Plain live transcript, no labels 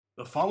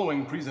The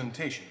following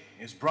presentation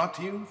is brought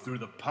to you through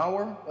the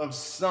power of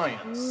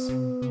science.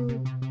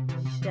 Ooh,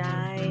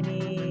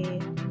 shiny.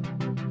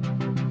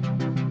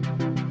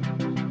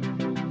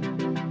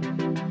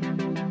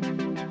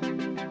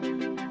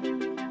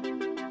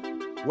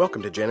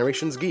 Welcome to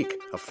Generations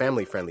Geek, a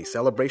family-friendly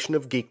celebration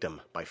of geekdom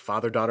by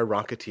father-daughter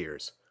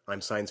Rocketeers.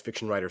 I'm science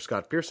fiction writer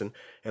Scott Pearson,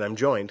 and I'm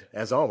joined,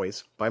 as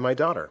always, by my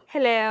daughter.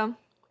 Hello.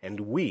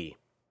 And we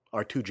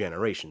are two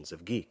generations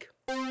of geek.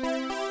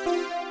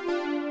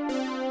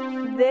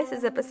 This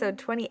is episode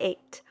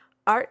 28,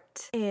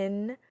 Art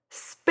in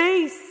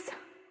Space.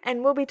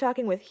 And we'll be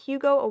talking with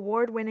Hugo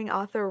Award-winning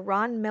author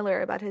Ron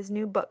Miller about his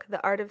new book,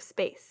 The Art of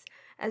Space,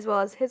 as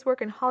well as his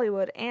work in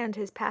Hollywood and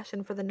his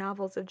passion for the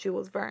novels of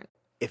Jules Verne.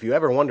 If you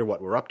ever wonder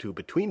what we're up to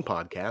between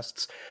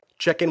podcasts,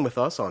 check in with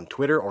us on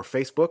Twitter or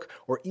Facebook,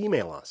 or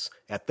email us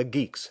at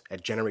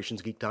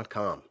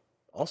thegeeks@generationsgeek.com.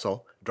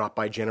 Also, drop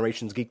by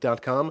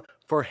generationsgeek.com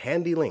for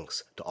handy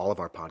links to all of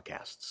our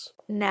podcasts.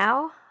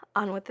 Now,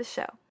 on with the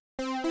show.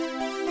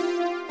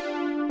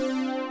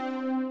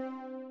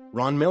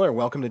 Ron Miller,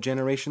 welcome to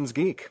Generations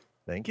Geek.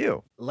 Thank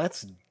you.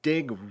 Let's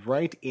dig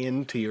right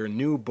into your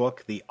new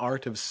book, The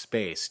Art of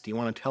Space. Do you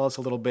want to tell us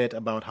a little bit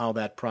about how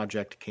that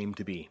project came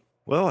to be?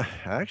 Well,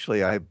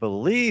 actually, I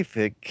believe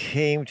it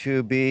came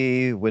to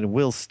be when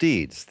Will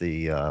Steeds,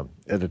 the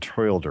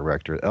editorial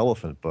director at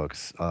Elephant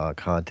Books,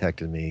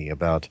 contacted me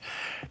about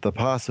the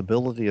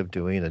possibility of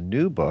doing a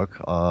new book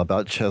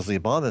about Chesley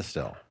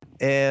Bonestell.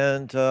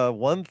 And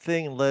one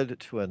thing led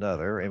to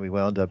another, and we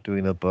wound up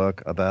doing a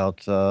book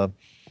about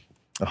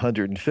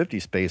 150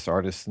 space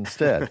artists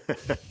instead.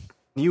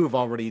 You have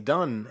already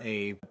done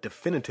a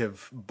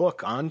definitive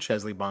book on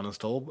Chesley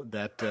Bonestell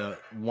that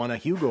won a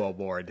Hugo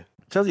Award.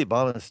 Chesley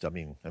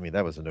Bonestell, I mean,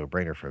 that was a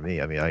no-brainer for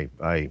me. I mean,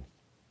 I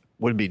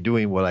wouldn't be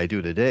doing what I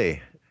do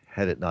today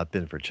had it not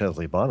been for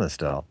Chesley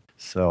Bonestell.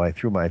 So I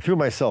threw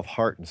myself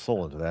heart and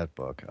soul into that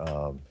book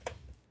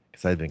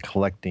because I'd been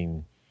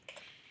collecting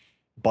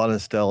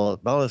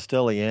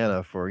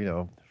Bonestelliana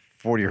for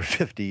 40 or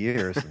 50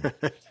 years,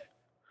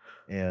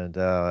 and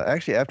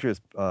actually after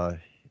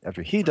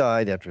he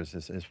died, after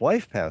his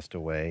wife passed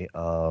away,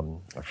 a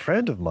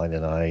friend of mine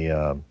and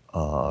I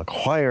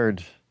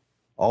acquired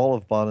all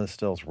of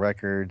Bonestell's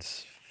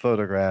records,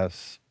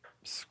 photographs,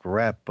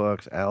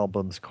 scrapbooks,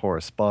 albums,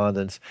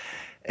 correspondence,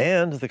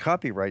 and the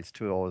copyrights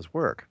to all his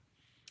work.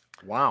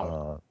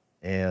 Wow.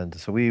 And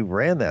so we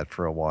ran that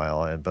for a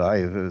while, but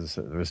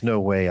there was no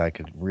way I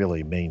could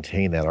really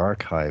maintain that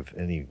archive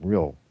the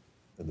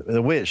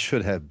way it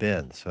should have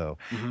been. So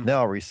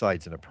now it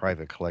resides in a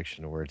private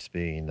collection where it's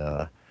being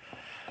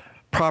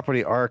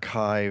properly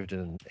archived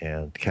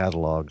and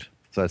cataloged.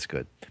 So that's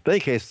good. But in any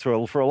case,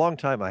 for a long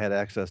time, I had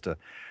access to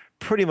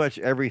pretty much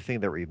everything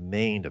that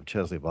remained of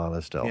Chesley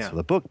Bonestell. Yeah. So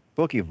the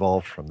book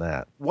evolved from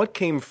that. What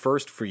came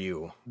first for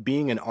you,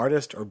 being an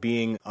artist or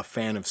being a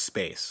fan of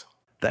space?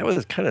 That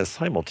was kind of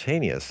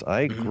simultaneous.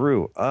 I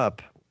grew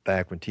up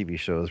back when TV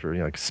shows were,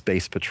 like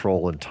Space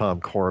Patrol and Tom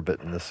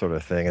Corbett and this sort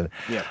of thing. And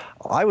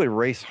I would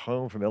race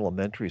home from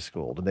elementary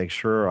school to make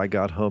sure I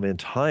got home in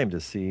time to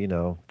see,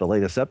 the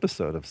latest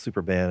episode of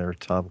Superman or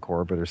Tom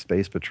Corbett or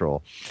Space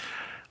Patrol.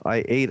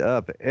 I ate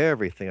up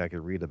everything I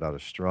could read about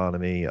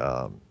astronomy.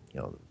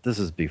 This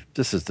is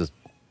this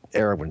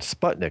era when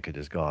Sputnik had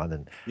just gone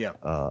and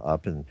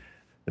up, and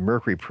the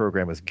Mercury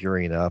program was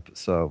gearing up.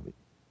 So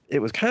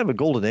it was kind of a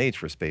golden age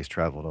for space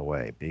travel in a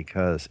way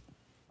because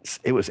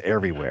it was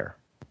everywhere.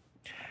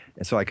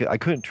 And so I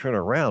couldn't turn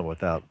around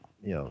without,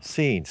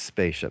 seeing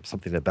spaceships,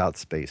 something about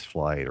space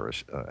flight or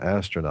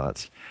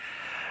astronauts.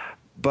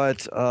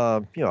 But,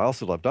 I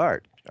also loved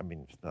art. I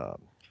mean,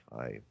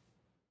 I've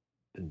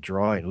been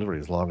drawing literally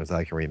as long as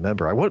I can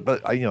remember.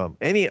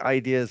 Any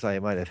ideas I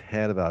might have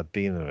had about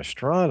being an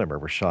astronomer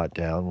were shot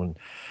down when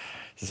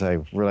I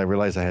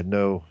realized I had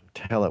no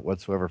talent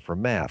whatsoever for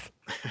math.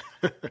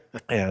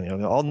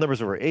 And, all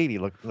numbers over 80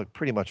 look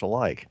pretty much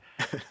alike.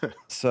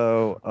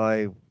 So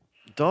I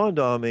dawned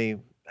on me,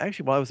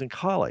 actually, while I was in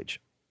college,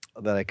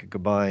 that I could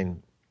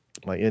combine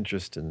my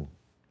interest in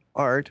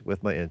art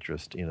with my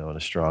interest, in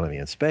astronomy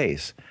and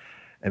space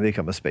and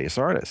become a space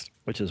artist,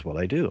 which is what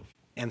I do.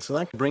 And so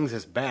that brings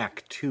us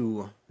back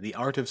to The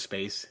Art of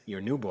Space, your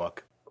new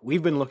book.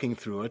 We've been looking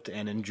through it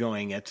and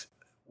enjoying it.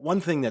 One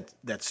thing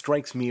that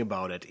strikes me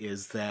about it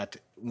is that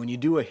when you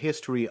do a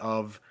history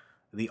of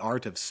the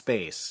art of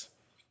space,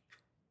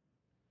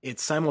 it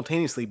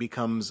simultaneously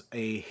becomes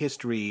a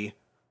history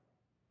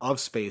of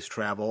space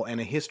travel and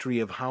a history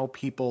of how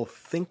people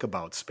think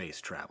about space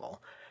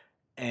travel.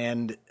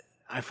 And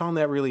I found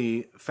that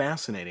really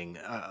fascinating.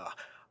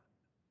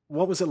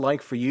 What was it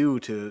like for you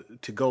to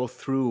go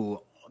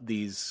through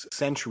these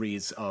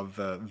centuries of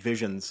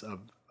visions of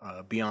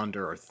beyond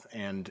Earth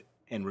and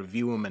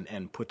review them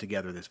and put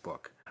together this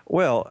book?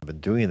 Well, I've been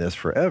doing this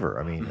forever.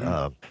 I mean,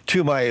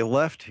 to my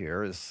left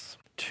here is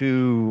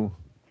two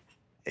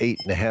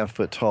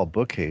 8.5-foot tall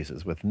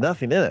bookcases with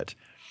nothing in it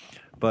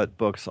but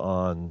books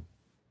on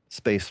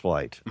space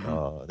flight,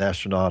 and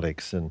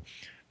astronautics, and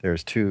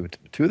there's two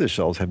of the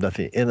shelves have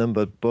nothing in them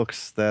but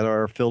books that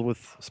are filled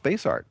with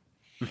space art.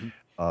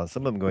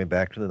 some of them going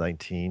back to the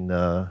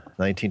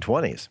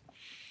 1920s.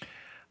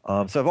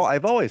 So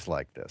I've always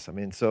liked this. I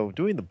mean, so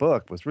doing the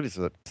book was really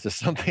just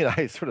something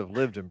I sort of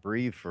lived and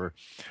breathed for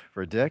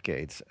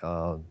decades.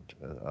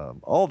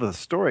 All the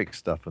historic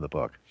stuff in the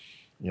book,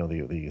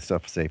 the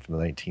stuff, say, from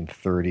the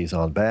 1930s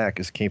on back,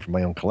 came from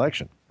my own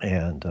collection.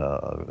 And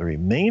the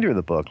remainder of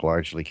the book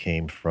largely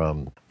came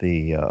from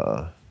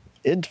the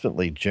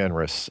infinitely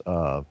generous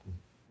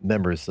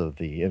members of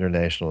the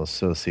International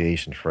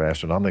Association for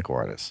Astronomical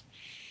Artists,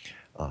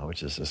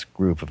 which is this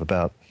group of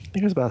I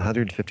think there's about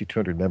 150,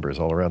 200 members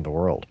all around the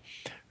world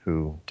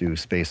who do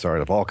space art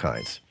of all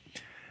kinds.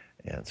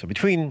 And so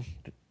between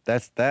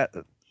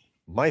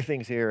my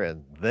things here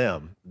and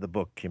them, the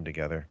book came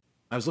together.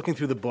 I was looking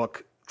through the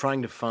book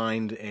trying to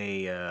find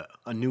a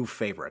new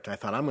favorite. I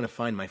thought, I'm going to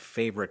find my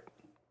favorite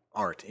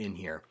art in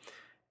here.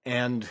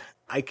 And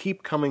I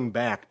keep coming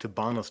back to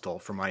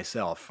Bonestell for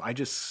myself. I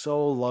just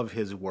so love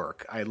his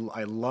work. I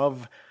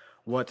love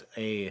what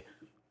a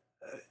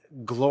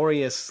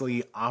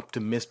gloriously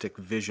optimistic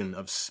vision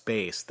of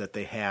space that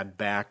they had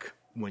back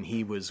when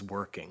he was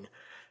working,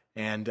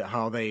 and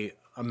how they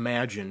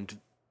imagined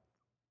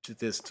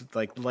this,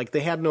 like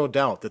they had no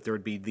doubt that there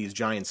would be these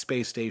giant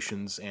space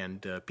stations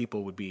and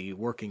people would be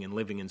working and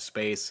living in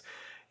space.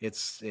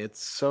 It's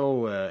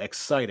so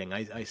exciting.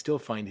 I still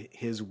find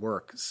his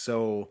work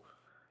so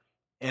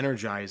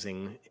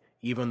energizing,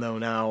 even though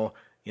now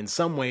in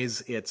some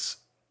ways it's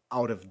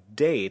out of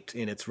date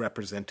in its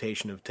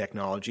representation of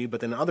technology,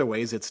 but in other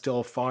ways it's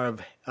still far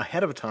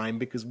ahead of time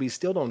because we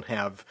still don't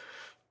have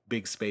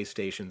big space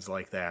stations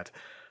like that.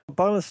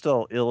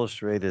 Bonestell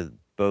illustrated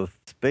both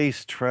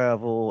space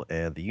travel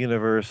and the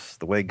universe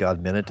the way God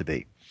meant it to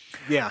be.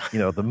 Yeah.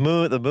 The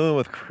moon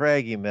with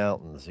craggy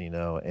mountains,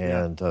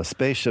 and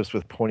spaceships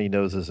with pointy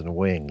noses and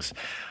wings.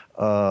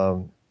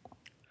 And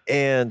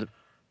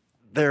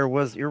you're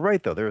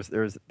right though,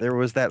 there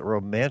was that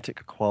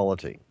romantic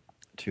quality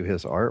to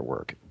his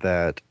artwork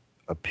that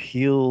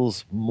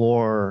appeals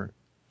more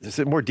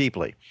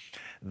deeply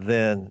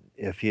than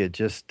if he had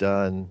just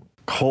done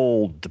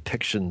cold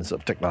depictions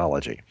of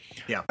technology.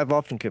 Yeah. I've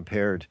often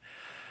compared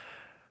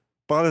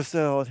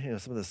Bonestell,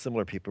 some of the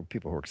similar people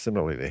who work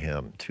similarly to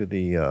him, to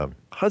the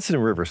Hudson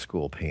River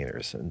School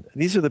painters. And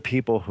these are the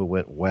people who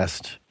went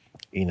west,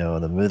 in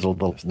the middle of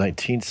the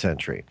 19th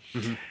century,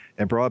 mm-hmm.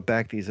 and brought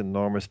back these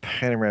enormous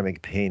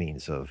panoramic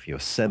paintings of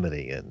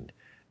Yosemite and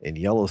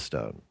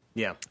Yellowstone.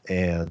 Yeah,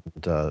 and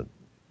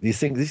these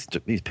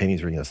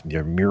paintings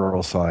were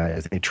mural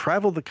size. They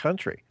traveled the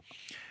country,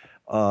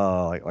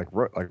 like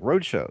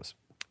road shows,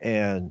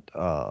 and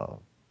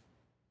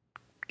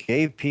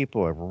gave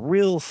people a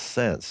real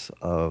sense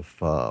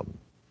of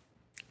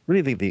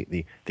really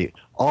the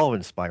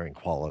awe-inspiring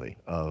quality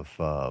of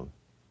the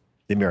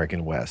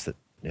American West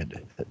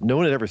that no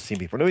one had ever seen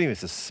before. No one even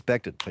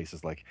suspected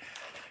places like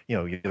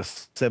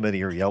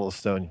Yosemite or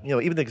Yellowstone,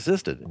 even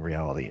existed in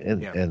reality.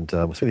 And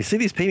so you see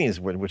these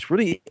paintings which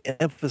really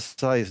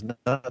emphasize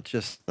not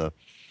just the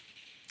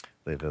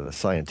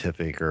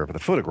scientific or the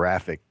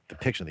photographic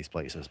depiction of these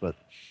places, but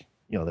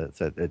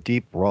the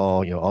deep,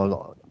 raw,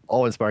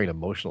 awe-inspiring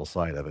emotional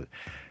side of it.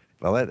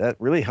 Well, that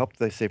really helped,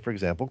 they say, for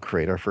example,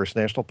 create our first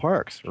national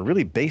parks. They're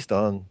really based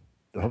on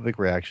the public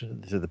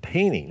reaction to the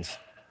paintings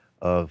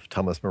of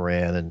Thomas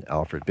Moran and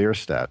Alfred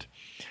Bierstadt.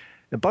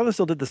 And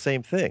Bonestell did the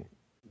same thing.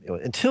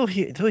 Until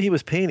he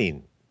was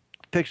painting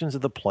depictions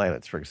of the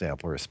planets, for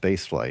example, or a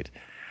space flight,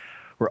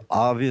 were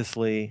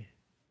obviously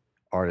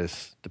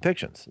artists'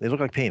 depictions. They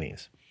look like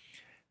paintings.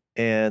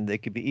 And they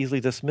could be easily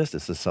dismissed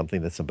as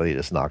something that somebody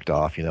just knocked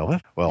off,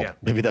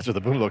 Maybe that's what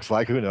the moon looks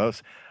like, who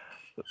knows?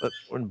 But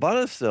when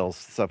Bonestell's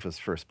stuff was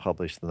first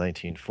published in the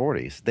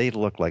 1940s, they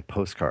looked like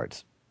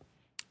postcards.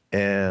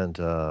 And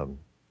for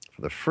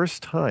the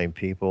first time,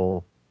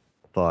 people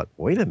thought,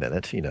 wait a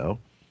minute,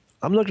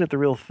 I'm looking at the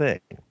real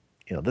thing.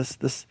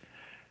 This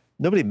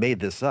nobody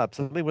made this up.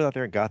 Somebody went out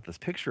there and got this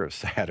picture of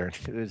Saturn.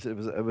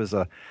 It was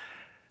no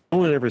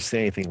one had ever seen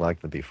anything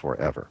like them before,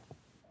 ever.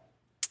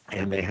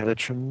 And they had a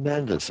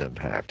tremendous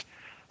impact.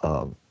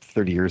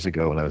 30 years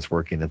ago, when I was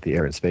working at the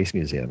Air and Space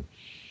Museum,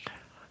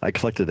 I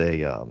collected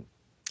a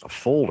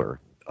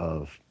folder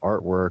of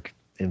artwork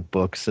in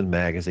books and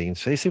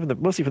magazines,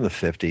 mostly from the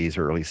 50s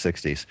or early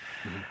 60s,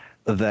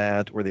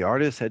 mm-hmm. where the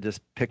artist had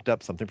just picked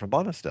up something from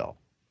Bonestell.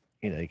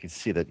 You can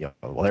see that,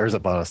 there's a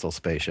Bonestell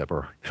spaceship,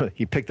 or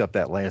he picked up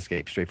that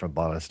landscape straight from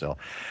Bonestell.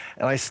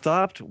 And I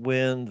stopped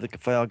when the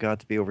file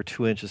got to be over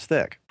 2 inches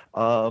thick. If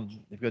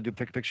you're going to do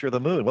a picture of the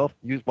moon, well,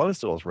 use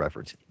Bonestell as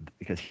reference,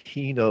 because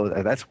he knows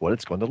that's what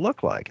it's going to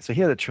look like. So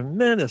he had a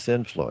tremendous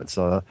influence,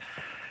 not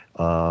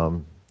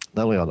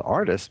only on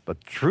artists,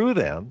 but through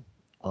them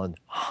on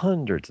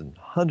hundreds and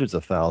hundreds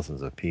of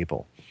thousands of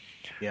people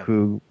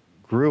who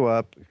grew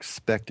up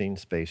expecting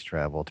space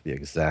travel to be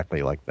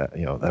exactly like that.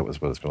 That was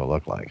what it's going to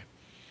look like.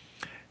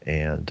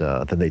 And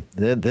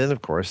then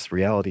of course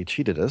reality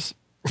cheated us,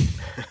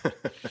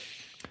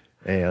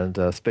 and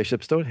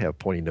spaceships don't have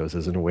pointy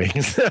noses and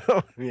wings.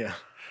 Yeah.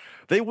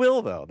 They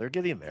will, though. They're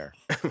getting there.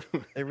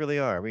 They really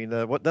are. I mean,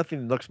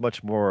 nothing looks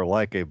much more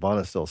like a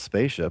Bonestell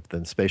spaceship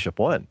than Spaceship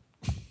One.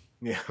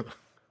 Yeah.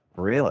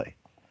 Really.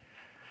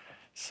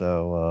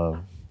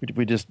 So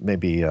we just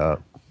maybe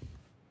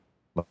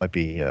might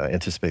be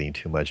anticipating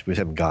too much. We just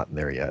haven't gotten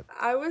there yet.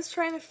 I was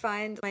trying to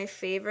find my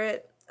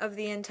favorite of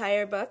the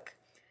entire book,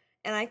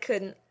 and I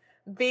couldn't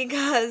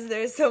because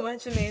there's so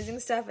much amazing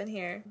stuff in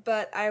here.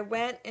 But I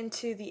went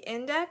into the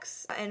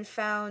index and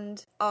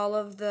found all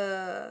of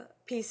the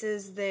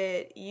pieces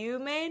that you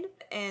made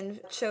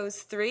and chose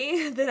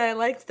 3 that I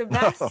liked the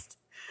best.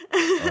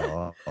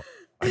 I'm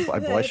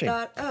blushing.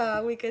 I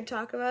thought we could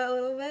talk about a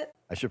little bit.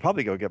 I should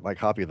probably go get my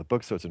copy of the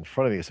book so it's in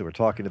front of me so we're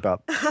talking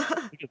about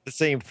the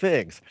same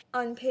things.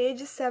 On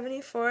page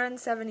 74 and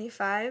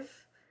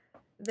 75,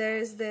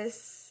 there's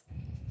this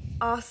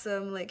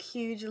awesome, like,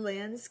 huge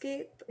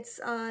landscape. It's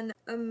on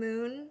a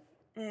moon,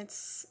 and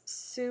it's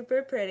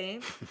super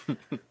pretty. In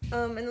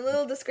the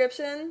little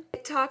description,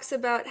 it talks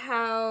about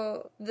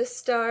how the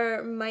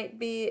star might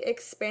be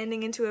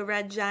expanding into a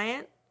red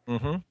giant.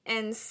 Mm-hmm.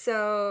 And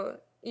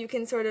so you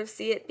can sort of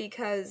see it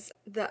because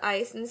the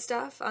ice and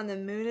stuff on the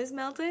moon is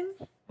melting.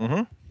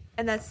 Mm-hmm.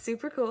 And that's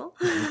super cool.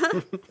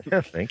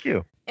 Yeah, thank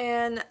you.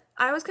 And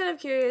I was kind of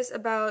curious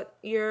about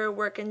your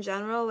work in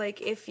general,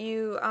 like if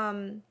you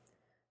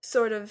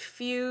sort of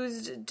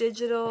fused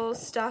digital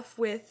stuff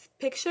with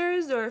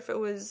pictures, or if it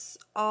was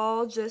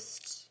all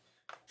just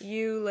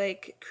you,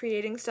 like,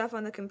 creating stuff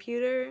on the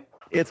computer.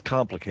 It's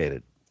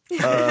complicated.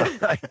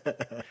 My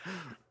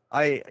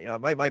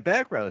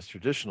background is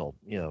traditional,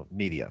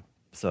 media.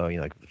 So,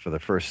 like for the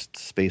first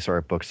space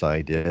art books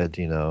I did,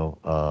 they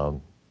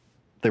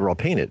were all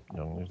painted,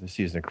 just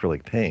using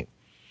acrylic paint.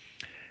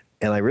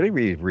 And I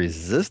really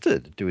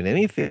resisted doing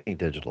anything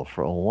digital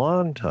for a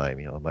long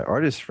time. My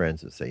artist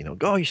friends would say,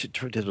 "Oh, you should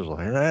try digital.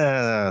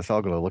 It's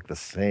all going to look the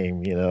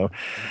same,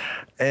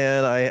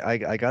 And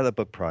I got a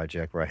book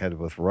project where I had to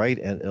both write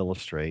and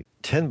illustrate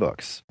 10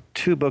 books,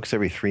 2 books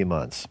every 3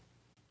 months.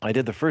 I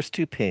did the first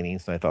 2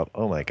 paintings, and I thought,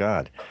 oh, my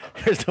God,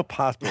 there's no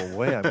possible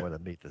way I'm going to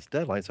meet this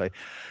deadline. So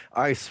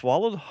I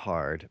swallowed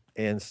hard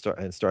and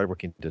started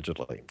working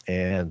digitally.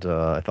 And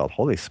I thought,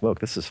 holy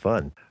smoke, this is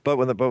fun. But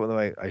when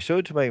I showed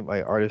it to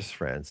my artist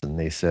friends, and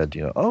they said,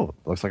 oh,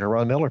 it looks like a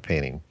Ron Miller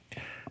painting.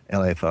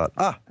 And I thought,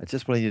 that's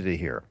just what I needed to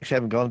hear. Actually, I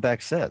haven't gone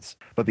back since.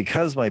 But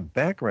because my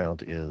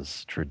background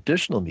is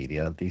traditional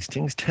media, these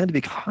things tend to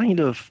be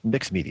kind of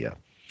mixed media,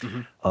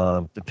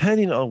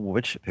 depending on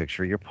which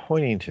picture you're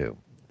pointing to.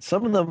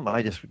 Some of them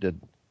I just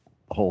did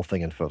the whole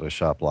thing in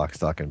Photoshop, lock,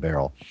 stock, and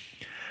barrel.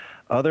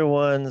 Other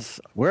ones,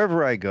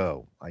 wherever I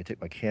go, I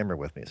take my camera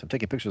with me. So I'm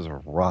taking pictures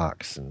of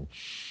rocks and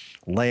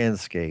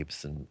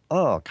landscapes and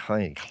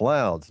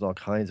clouds and all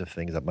kinds of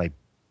things that might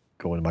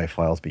go into my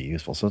files, be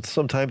useful. So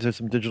sometimes there's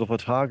some digital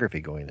photography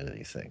going into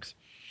these things.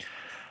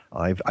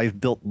 I've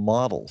built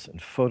models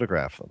and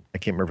photographed them. I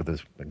can't remember if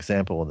there's an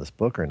example in this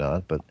book or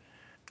not, but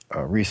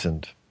a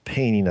recent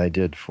painting I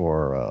did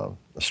for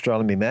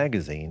Astronomy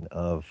Magazine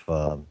of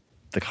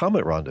the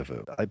Comet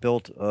Rendezvous. I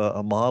built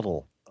a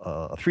model,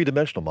 a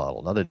 3-dimensional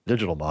model, not a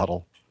digital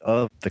model,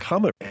 of the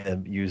comet,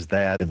 and used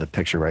that in the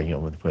picture, right?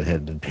 Went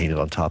ahead and painted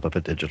on top of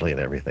it digitally and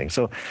everything.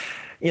 So,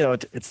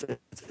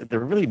 they're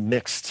really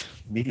mixed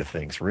media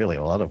things, really,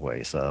 in a lot of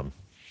ways. I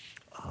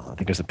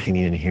think there's a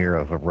painting in here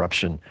of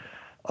eruption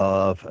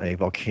of a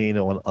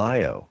volcano on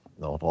Io,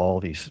 with all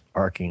these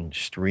arcing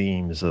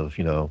streams of,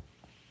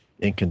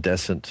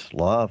 incandescent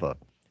lava.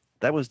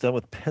 That was done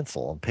with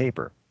pencil on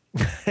paper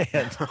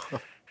and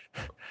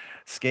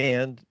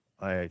scanned.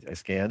 I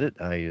scanned it.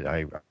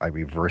 I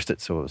reversed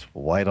it so it was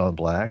white on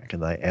black,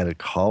 and I added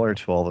color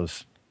to all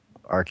those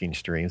arcing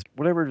streams.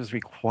 Whatever is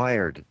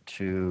required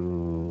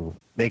to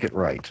make it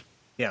right.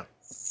 Yeah.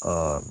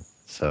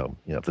 So,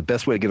 the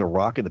best way to get a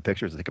rock in the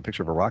picture is to take a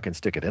picture of a rock and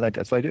stick it in.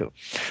 That's what I do.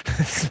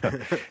 So,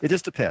 it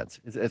just depends.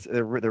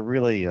 They're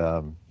really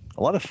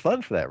a lot of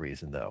fun for that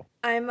reason, though.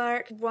 I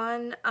marked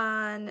one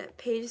on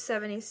page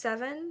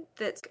 77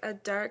 that's a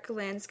dark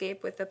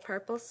landscape with a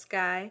purple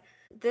sky.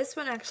 This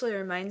one actually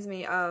reminds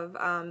me of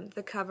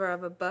the cover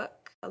of a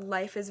book,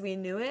 Life as We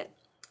Knew It,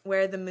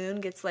 where the moon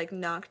gets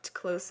knocked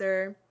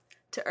closer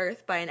to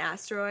Earth by an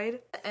asteroid.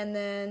 And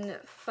then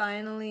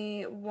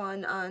finally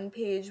one on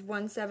page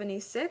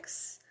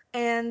 176,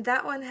 and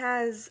that one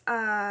has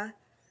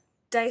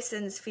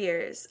Dyson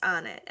spheres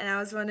on it, and I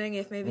was wondering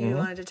if maybe you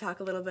wanted to talk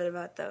a little bit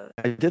about those.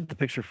 I did the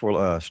picture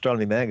for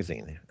Astronomy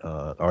Magazine,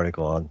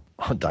 article on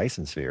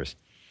Dyson spheres,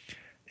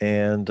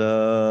 and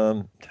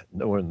no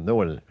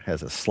one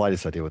has the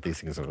slightest idea what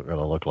these things are going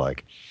to look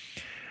like.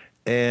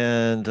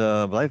 And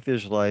but I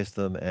visualized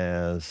them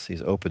as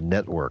these open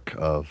network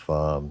of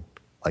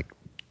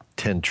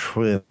 10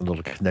 trillion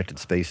little connected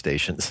space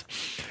stations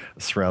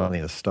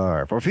surrounding a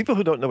star. For people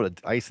who don't know what a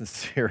Dyson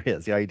sphere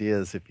is, the idea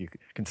is if you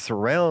can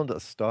surround a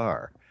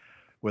star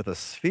with a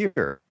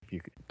sphere, if you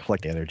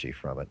collect energy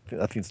from it,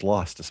 nothing's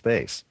lost to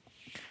space.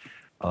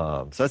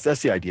 So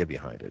that's the idea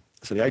behind it.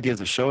 So the idea is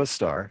to show a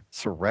star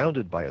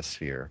surrounded by a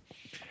sphere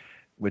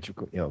which,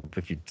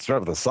 if you start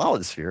with a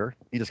solid sphere,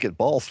 you just get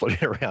balls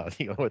floating around.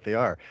 You know what they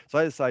are. So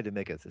I decided to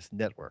make it this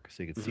network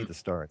so you could see the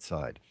star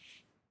inside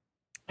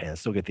and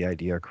still get the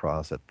idea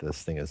across that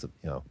this thing is,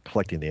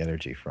 collecting the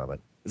energy from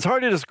it. It's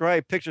hard to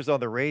describe pictures on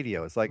the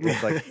radio. It's like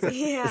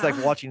it's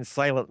like watching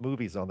silent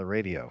movies on the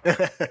radio.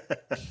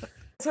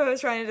 So I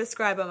was trying to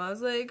describe them. I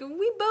was like,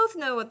 we both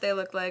know what they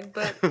look like,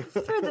 but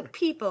for the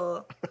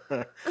people.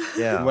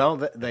 Yeah. Well,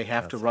 they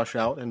have to rush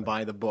out and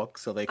buy the book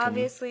so they can.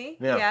 Obviously.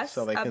 Yeah, yes.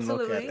 So they can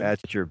look at it.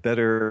 At your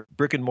better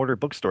brick and mortar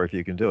bookstore if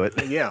you can do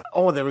it. Yeah.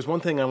 Oh, there was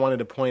one thing I wanted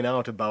to point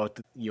out about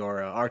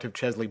your Art of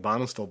Chesley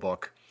Bonestell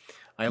book.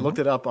 I looked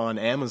it up on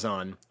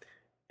Amazon,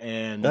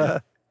 and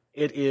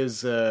it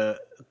is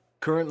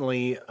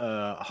currently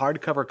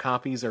hardcover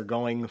copies are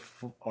going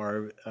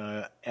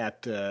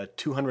at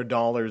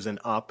 $200 and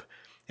up,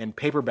 and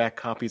paperback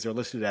copies are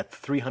listed at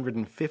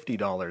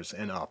 $350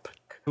 and up.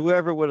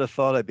 Whoever would have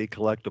thought I'd be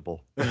collectible?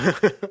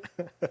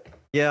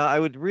 Yeah, I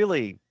would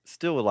really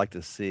still would like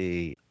to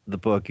see the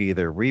book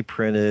either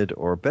reprinted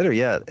or, better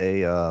yet,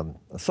 a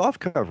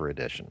softcover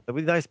edition. It'd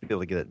be nice to be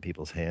able to get it in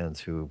people's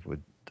hands who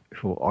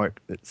aren't,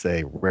 let's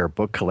say, rare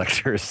book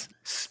collectors.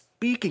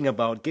 Speaking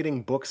about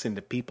getting books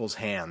into people's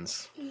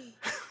hands,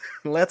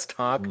 let's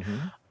talk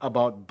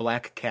about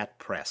Black Cat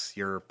Press,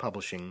 your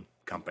publishing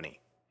company.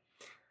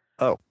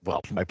 Oh,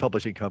 well, my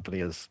publishing company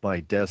is my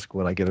desk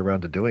when I get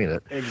around to doing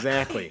it.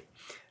 Exactly.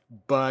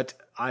 But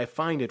I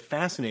find it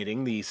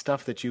fascinating, the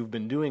stuff that you've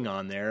been doing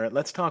on there.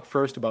 Let's talk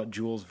first about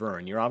Jules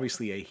Verne. You're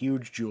obviously a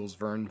huge Jules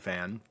Verne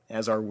fan,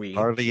 as are we.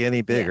 Hardly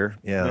any bigger,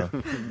 yeah.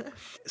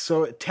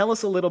 So tell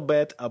us a little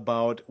bit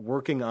about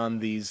working on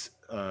these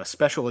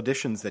special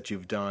editions that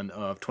you've done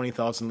of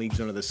 20,000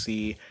 Leagues Under the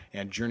Sea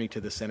and Journey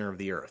to the Center of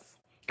the Earth.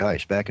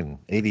 Gosh, back in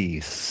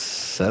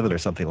 87 or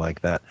something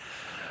like that,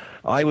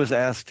 I was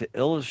asked to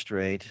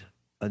illustrate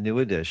a new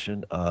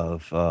edition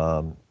of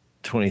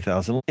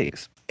 20,000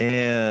 Leagues.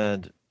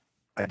 And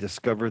I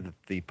discovered that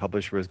the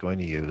publisher was going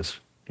to use,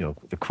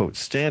 the quote,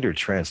 standard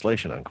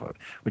translation, unquote,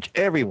 which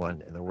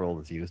everyone in the world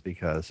has used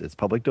because it's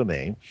public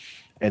domain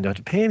and don't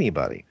have to pay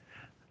anybody.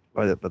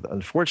 But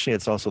unfortunately,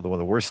 it's also one of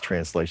the worst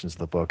translations of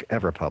the book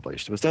ever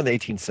published. It was done in the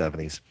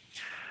 1870s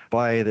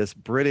by this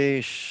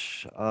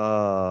British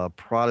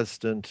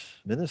Protestant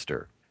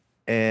minister.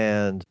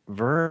 And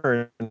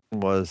Verne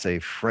was a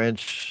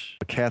French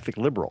Catholic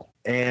liberal.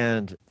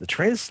 And the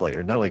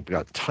translator not only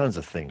got tons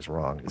of things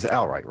wrong, it's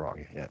outright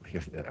wrong. Yeah,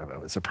 I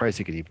was surprised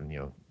he could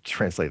even,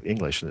 translate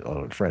English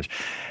into French.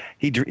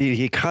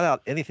 He cut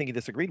out anything he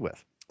disagreed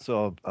with.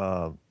 So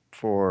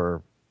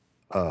for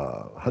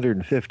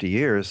 150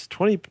 years,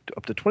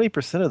 up to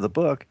 20% of the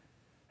book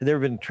had never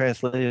been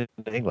translated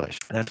into English.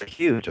 And that's a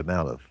huge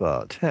amount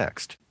of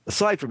text.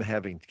 Aside from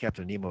having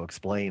Captain Nemo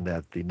explain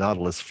that the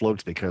Nautilus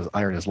floats because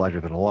iron is lighter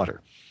than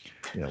water,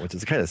 which is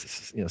the kind of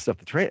stuff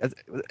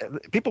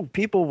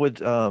people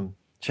would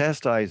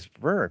chastise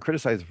Verne,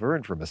 criticize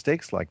Verne for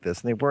mistakes like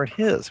this, and they weren't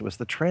his. It was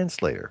the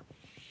translator.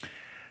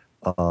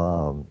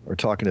 We're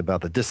talking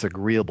about the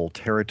disagreeable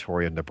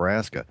territory of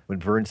Nebraska when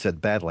Verne said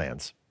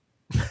Badlands.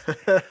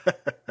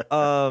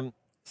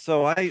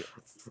 So I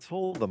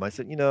told them, I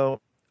said,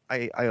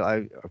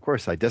 I of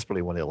course, I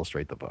desperately want to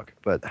illustrate the book,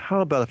 but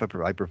how about if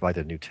I provide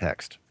a new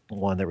text,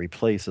 one that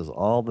replaces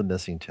all the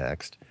missing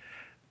text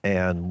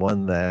and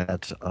one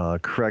that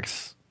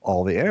corrects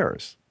all the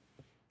errors,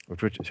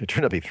 which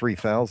turned out to be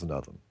 3,000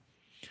 of them.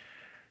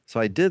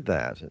 So I did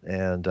that,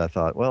 and I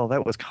thought, well,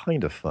 that was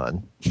kind of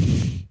fun.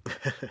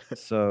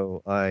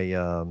 So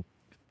I,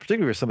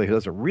 particularly for somebody who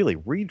doesn't really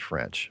read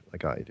French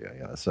like I do,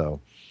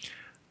 so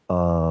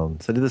I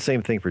did the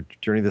same thing for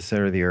Journey to the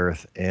Center of the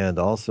Earth, and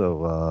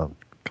also a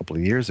couple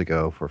of years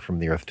ago for From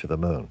the Earth to the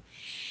Moon.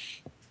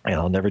 And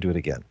I'll never do it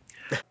again.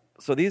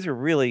 So these are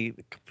really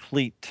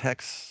complete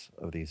texts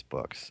of these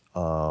books,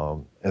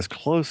 as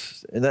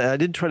close. And I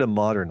didn't try to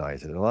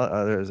modernize it.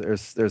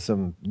 There's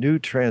some new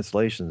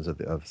translations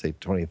of say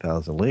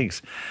 20,000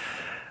 Leagues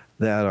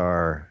that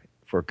are,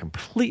 for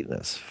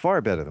completeness, far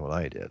better than what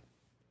I did.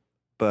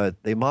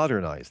 But they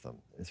modernize them,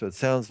 and so it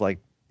sounds like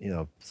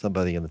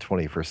somebody in the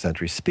 21st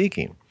century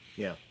speaking.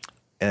 Yeah.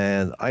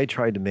 And I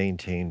tried to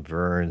maintain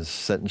Verne's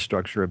sentence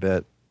structure a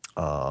bit,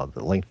 the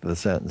length of the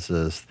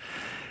sentences,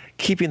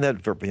 keeping that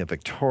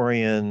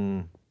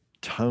Victorian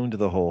tone to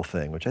the whole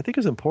thing, which I think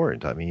is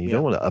important. I mean, you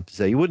don't want to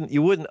update.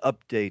 You wouldn't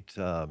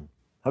update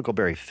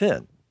Huckleberry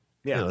Finn.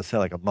 It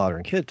sound like a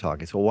modern kid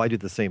talking. So why do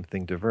the same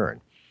thing to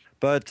Verne?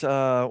 But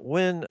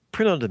when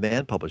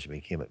print-on-demand publishing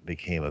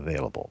became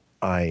available,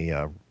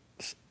 I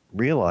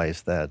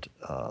realized that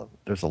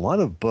there's a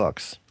lot of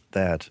books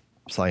that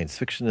science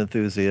fiction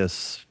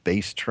enthusiasts,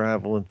 space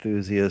travel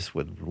enthusiasts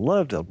would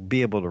love to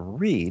be able to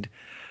read,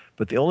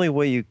 but the only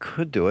way you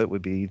could do it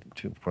would be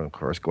to, of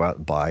course, go out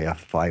and buy a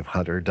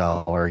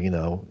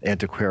 $500,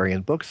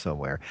 antiquarian book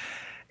somewhere.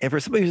 And for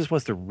somebody who just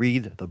wants to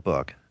read the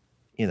book,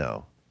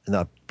 and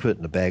not put it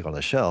in a bag on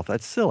the shelf,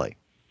 that's silly.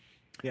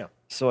 Yeah.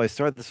 So I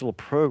started this little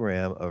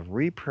program of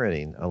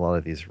reprinting a lot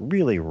of these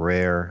really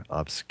rare,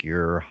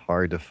 obscure,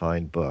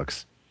 hard-to-find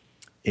books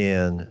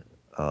in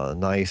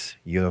nice,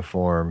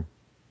 uniform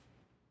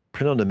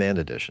print-on-demand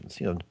editions.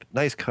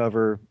 Nice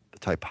cover, the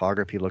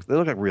typography they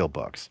look like real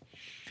books.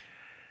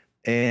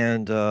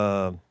 And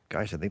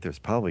gosh, I think there's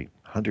probably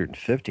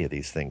 150 of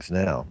these things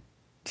now.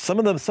 Some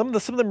of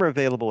them are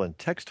available in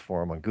text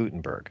form on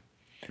Gutenberg.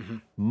 Mm-hmm.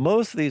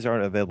 Most of these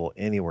aren't available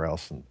anywhere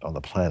else on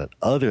the planet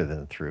other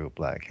than through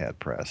Black Hat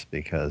Press,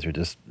 because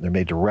they're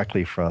made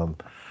directly from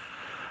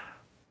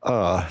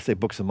say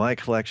books in my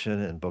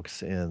collection and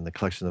books in the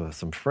collection of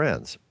some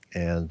friends,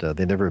 and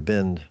they've never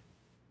been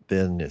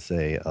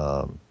say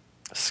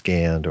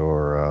scanned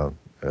or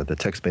the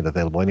text made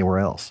available anywhere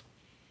else.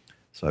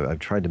 So I've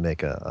tried to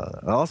make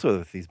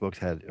also, if these books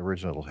had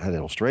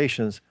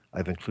illustrations,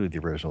 I've included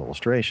the original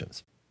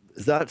illustrations.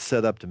 It's not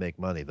set up to make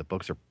money. The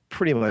books are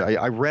pretty much,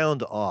 I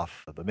round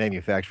off the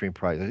manufacturing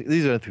price.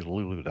 These are through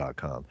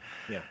Lulu.com.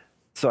 Yeah.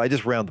 So I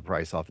just round the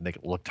price off to make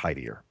it look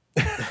tidier.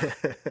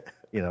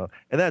 And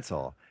that's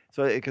all.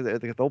 So because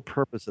the whole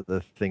purpose of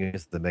the thing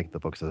is to make the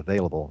books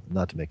available,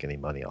 not to make any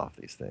money off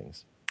these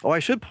things. Oh, I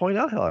should point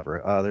out,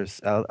 however,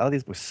 there's out of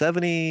these books,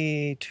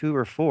 72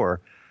 or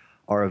 4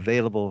 are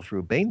available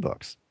through Baen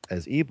Books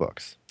as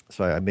ebooks.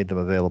 So I made them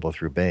available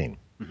through Baen.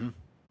 Mm-hmm.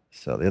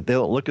 So they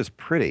don't look as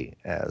pretty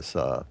as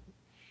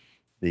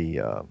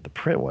the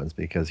print ones,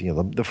 because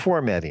the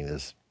formatting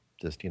is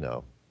just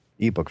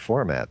ebook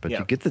format. But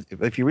you get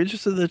if you're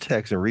interested in the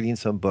text and reading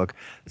some book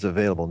that's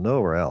available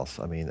nowhere else.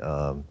 I mean,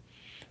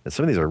 and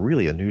some of these are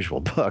really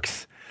unusual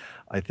books.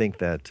 I think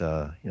that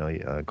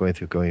going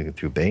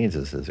through Baen's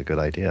is a good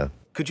idea.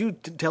 Could you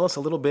tell us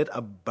a little bit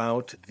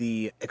about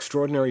the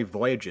Extraordinary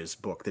Voyages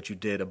book that you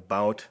did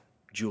about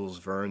Jules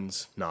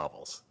Verne's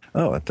novels?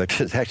 Oh, in fact,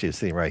 it's actually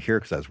sitting right here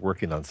because I was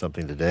working on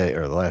something today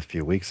or the last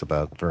few weeks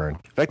about Verne.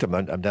 In fact,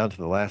 I'm down to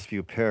the last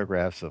few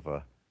paragraphs of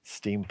a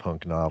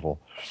steampunk novel,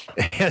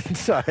 and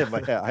so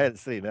I had it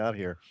sitting out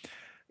here.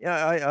 Yeah,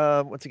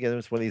 I once again,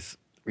 it's one of these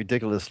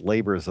ridiculous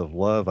labors of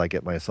love I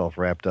get myself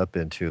wrapped up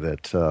into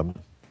that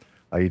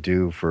I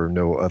do for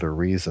no other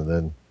reason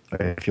than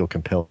I feel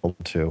compelled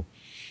to.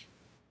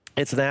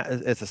 It's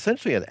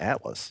essentially an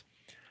atlas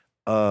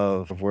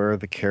of where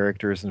the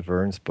characters in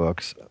Verne's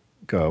books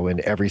go in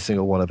every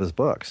single one of his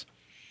books.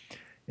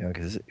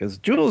 Because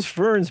Jules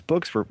Verne's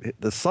books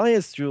the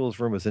science Jules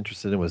Verne was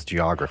interested in was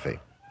geography.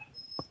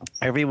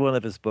 Every one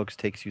of his books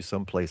takes you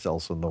someplace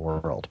else in the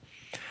world.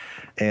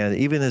 And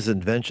even his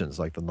inventions,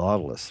 like the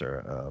Nautilus,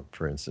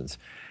 for instance,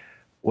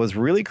 was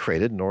really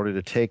created in order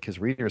to take his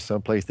readers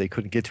someplace they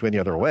couldn't get to any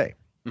other way.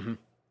 Mm-hmm.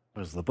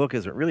 Because the book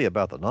isn't really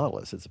about the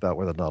Nautilus, it's about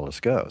where the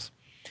Nautilus goes.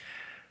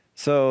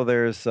 So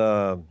there's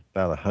about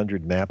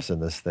 100 maps in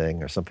this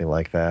thing or something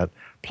like that,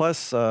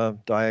 plus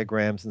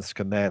diagrams and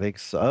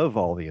schematics of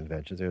all the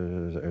inventions.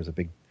 There's a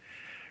big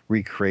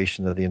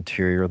recreation of the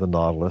interior of the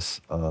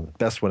Nautilus, the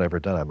best one ever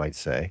done, I might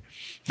say.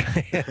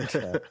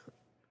 And,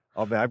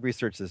 I've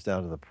researched this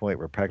down to the point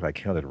where practically I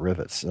counted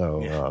rivets.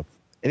 So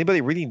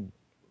anybody reading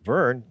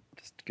Verne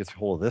just gets a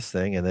hold of this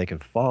thing, and they can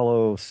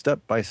follow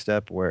step by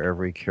step where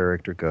every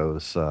character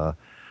goes,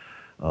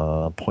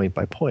 point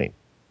by point.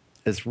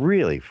 It's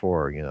really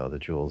for the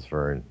Jules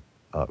Verne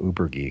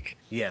uber geek.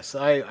 Yes,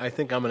 I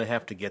think I'm going to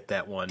have to get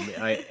that one,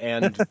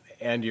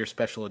 and your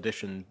special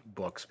edition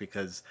books,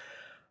 because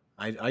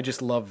I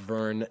just love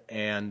Verne,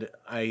 and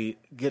I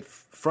get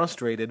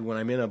frustrated when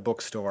I'm in a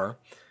bookstore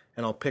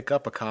and I'll pick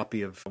up a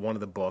copy of one of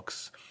the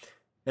books,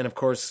 and of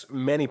course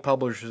many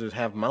publishers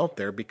have them out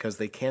there because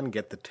they can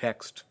get the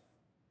text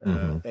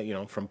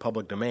from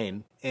public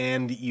domain,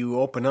 and you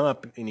open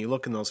up and you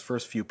look in those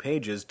first few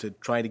pages to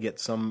try to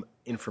get some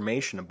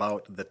information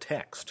about the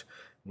text.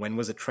 When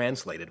was it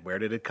translated? Where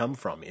did it come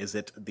from? Is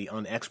it the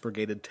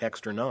unexpurgated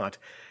text or not?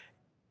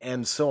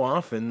 And so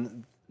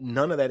often,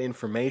 none of that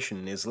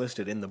information is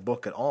listed in the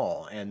book at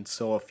all. And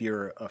so if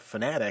you're a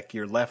fanatic,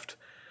 you're left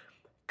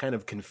kind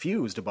of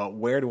confused about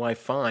where do I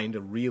find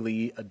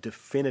a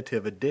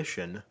definitive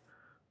edition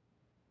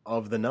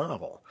of the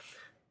novel.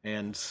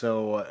 And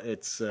so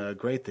it's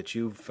great that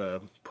you've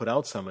put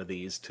out some of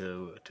these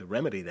to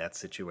remedy that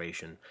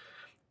situation.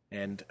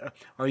 And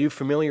are you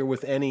familiar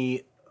with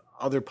any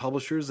other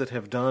publishers that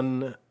have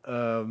done?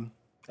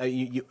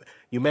 You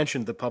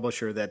mentioned the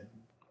publisher that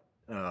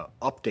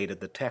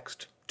updated the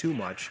text too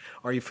much.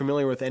 Are you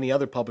familiar with any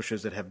other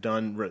publishers that have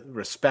done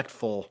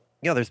respectful?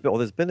 Yeah,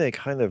 there's been a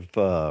kind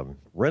of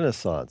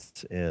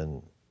renaissance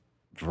in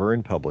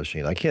Verne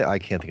publishing. I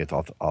can't think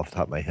of off the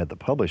top of my head the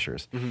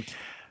publishers. Mm-hmm.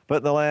 But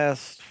in the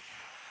last,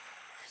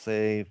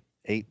 say,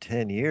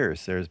 8-10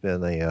 years, there's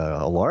been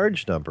a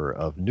large number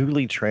of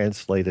newly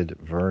translated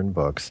Verne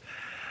books,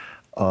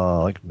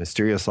 like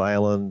Mysterious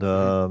Island,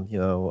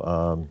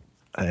 and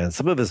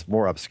some of his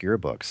more obscure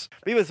books.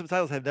 Even some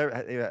titles have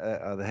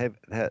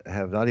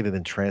not even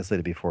been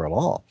translated before at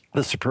all.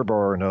 The Superba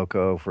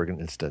Orinoco, for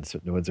instance,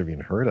 no one's ever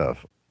even heard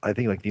of. I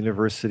think the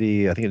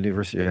University of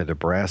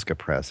Nebraska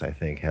Press, I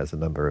think, has a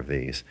number of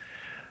these.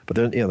 But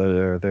they're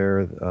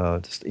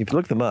just, if you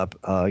look them up,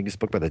 you can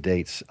just look by the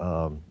dates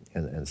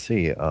and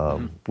see.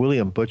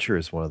 William Butcher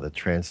is one of the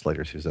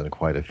translators who's done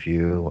quite a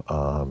few.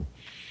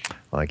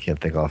 I can't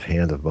think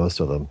offhand of most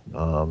of them.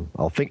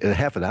 I'll think in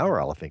half an hour.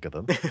 I'll think of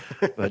them,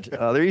 but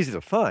they're easy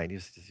to find. You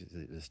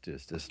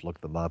just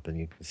look them up, and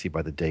you can see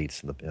by the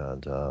dates and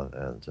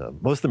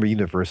most of them are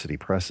university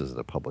presses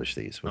that publish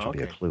these, which would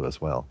be a clue as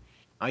well.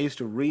 I used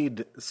to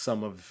read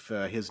some of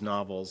his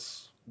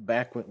novels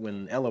back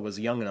when Ella was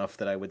young enough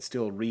that I would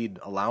still read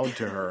aloud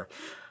to her.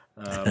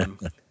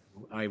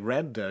 I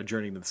read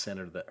Journey to the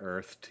Center of the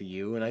Earth to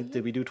you, and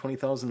did we do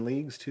 20,000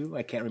 Leagues too?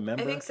 I can't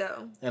remember. I think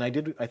so. And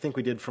I think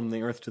we did From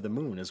the Earth to the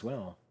Moon as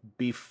well.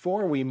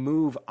 Before we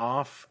move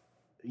off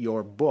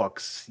your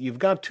books, you've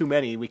got too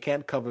many. We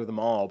can't cover them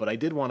all, but I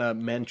did want to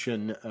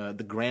mention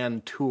the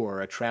Grand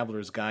Tour, A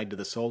Traveler's Guide to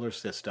the Solar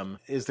System.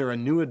 Is there a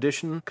new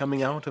edition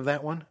coming out of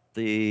that one?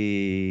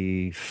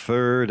 The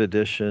third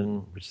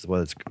edition, which is the one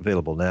that's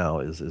available now,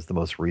 is the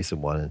most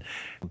recent one. And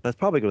that's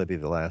probably going to be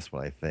the last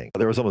one, I think.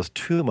 There was almost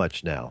too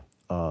much now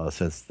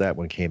since that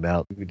one came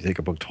out. You could take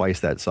a book twice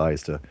that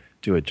size to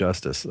do it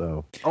justice.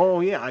 So. Oh,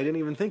 yeah, I didn't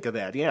even think of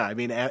that. Yeah, I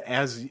mean,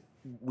 as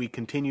we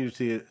continue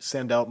to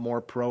send out more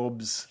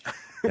probes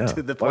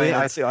to the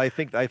planets. I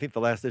think the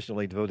last edition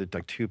only devoted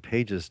like 2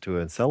 pages to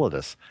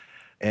Enceladus.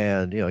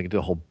 And, you can do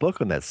a whole book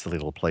on that silly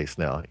little place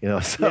now,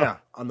 So. Yeah.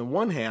 On the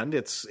one hand,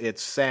 it's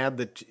sad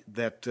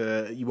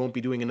that you won't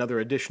be doing another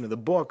edition of the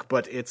book,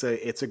 but it's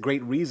a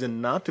great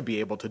reason not to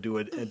be able to do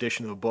an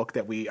edition of the book,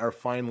 that we are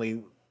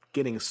finally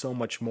getting so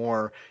much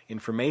more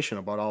information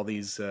about all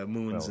these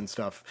moons and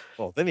stuff.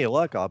 Well, with any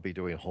luck, I'll be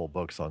doing whole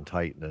books on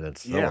Titan and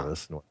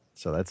Enceladus,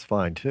 so that's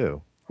fine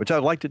too. Which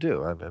I'd like to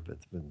do. I've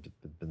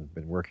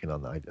been working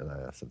on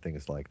some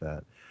things like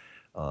that.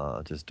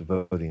 Just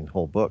devoting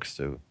whole books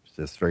to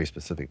just very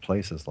specific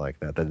places like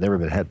that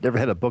never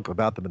had a book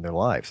about them in their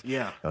lives.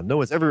 Yeah. No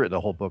one's ever written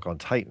a whole book on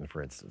Titan,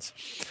 for instance,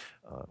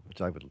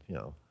 which I would,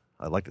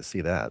 I'd like to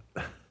see that.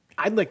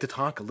 I'd like to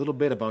talk a little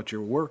bit about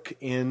your work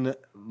in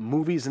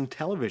movies and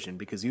television,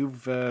 because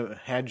you've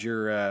had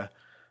your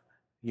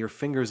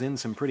fingers in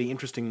some pretty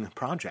interesting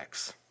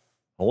projects.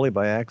 Only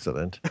by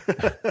accident.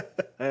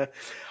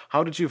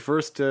 How did you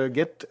first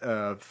get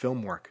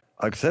film work?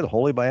 Like I said,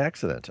 wholly by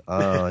accident.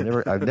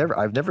 I've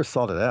never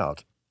sought it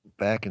out.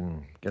 Back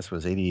in, I guess it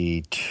was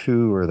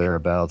 82 or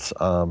thereabouts,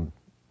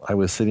 I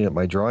was sitting at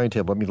my drawing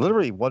table. I mean,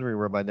 literally wondering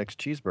where my next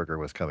cheeseburger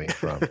was coming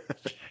from.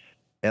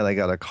 And I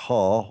got a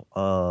call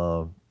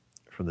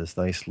from this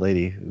nice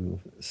lady who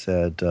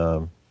said,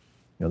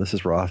 this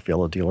is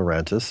Rafaela De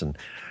Laurentiis, and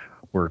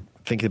we're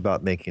thinking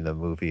about making a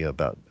movie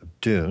about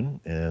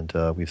Dune, and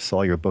we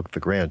saw your book, The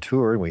Grand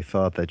Tour, and we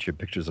thought that your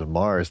pictures of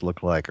Mars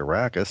looked like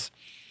Arrakis.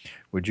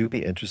 Would you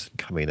be interested in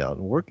coming out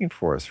and working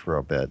for us for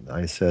a bit? And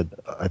I said,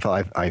 I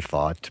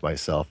thought to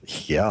myself,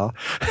 yeah.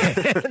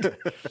 And,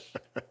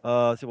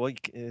 I said, well,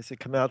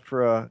 come out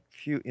for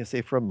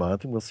for a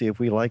month, and we'll see if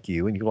we like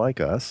you and you like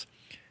us.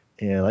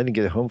 And I didn't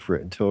get home for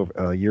it until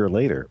a year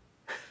later.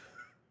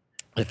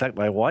 In fact,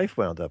 my wife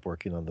wound up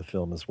working on the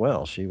film as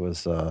well. She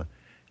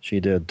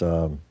did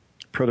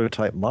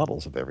prototype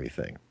models of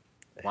everything.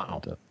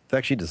 Wow. And, in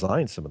fact, she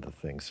designed some of the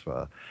things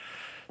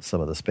some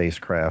of the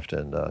spacecraft,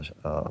 and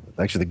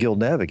actually the Guild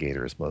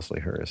Navigator is mostly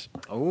hers.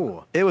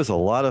 Oh. It was a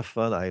lot of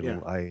fun.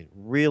 I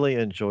really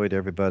enjoyed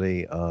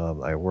everybody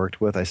I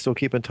worked with. I still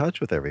keep in touch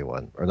with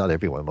everyone, or not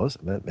everyone,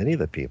 many of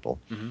the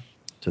people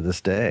to this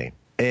day.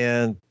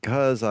 And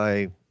because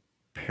I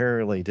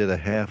apparently did a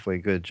halfway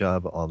good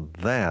job on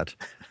that,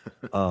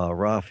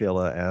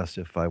 Rafaela asked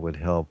if I would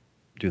help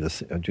do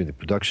the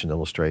production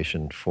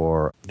illustration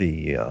for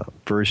the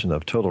version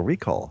of Total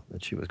Recall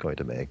that she was going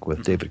to make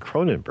with David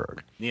Cronenberg.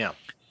 Yeah.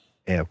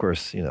 And of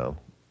course,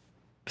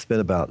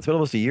 spent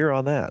almost a year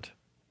on that,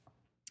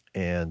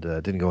 and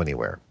didn't go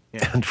anywhere,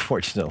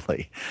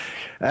 unfortunately.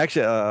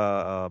 Actually,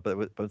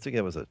 but once again,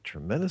 it was a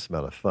tremendous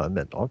amount of fun.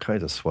 Met all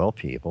kinds of swell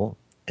people,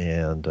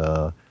 and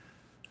I'm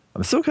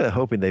still kind of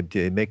hoping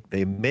they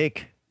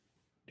make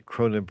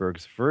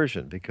Cronenberg's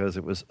version, because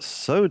it was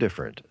so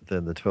different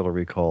than the Total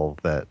Recall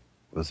that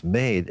was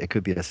made. It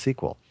could be a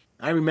sequel.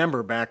 I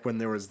remember back when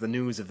there was the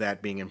news of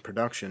that being in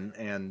production,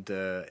 and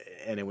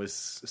it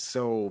was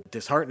so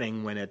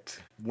disheartening when it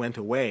went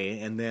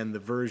away. And then the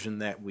version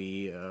that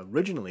we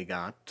originally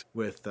got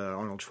with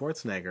Arnold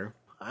Schwarzenegger,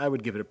 I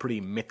would give it a pretty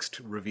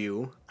mixed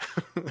review.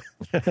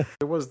 There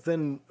was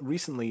then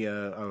recently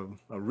a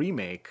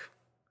remake,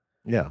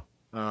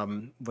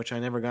 which I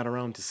never got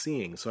around to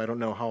seeing. So I don't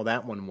know how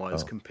that one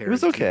was compared. It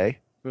was okay.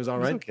 It was all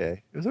right?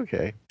 It was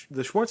okay.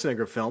 The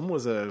Schwarzenegger film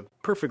was a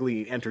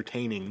perfectly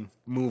entertaining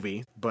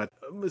movie, but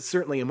it was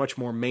certainly a much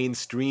more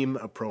mainstream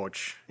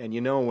approach. And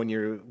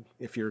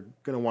if you're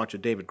going to watch a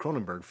David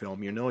Cronenberg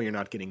film, you're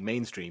not getting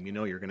mainstream.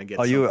 You're going to get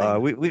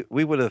something.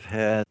 We would have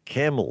had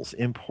camels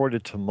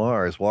imported to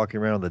Mars walking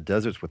around the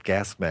deserts with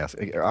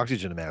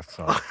oxygen masks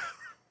on.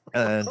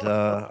 And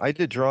I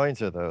did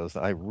drawings of those.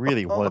 I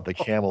really wanted the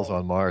camels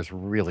on Mars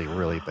really,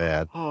 really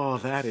bad. Oh,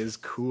 that is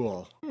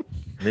cool.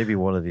 Maybe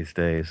one of these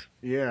days.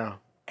 Yeah.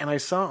 And I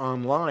saw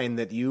online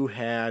that you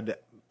had,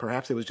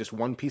 perhaps it was just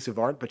one piece of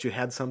art, but you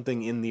had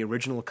something in the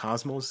original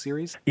Cosmos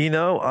series?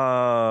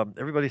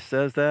 Everybody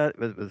says that.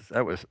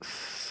 That was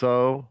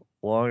so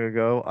long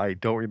ago. I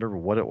don't remember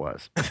what it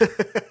was.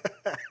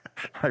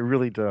 I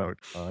really don't.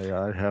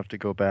 I'd have to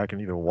go back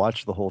and either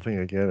watch the whole thing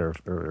again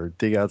or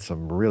dig out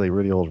some really,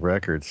 really old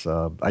records.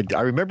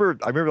 I remember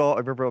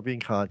all being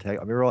contact.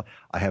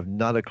 I have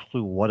not a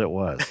clue what it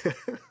was.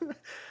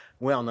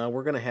 Well, now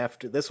we're going to have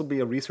to. This will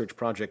be a research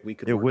project we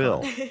could. It work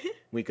will. On.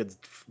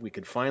 We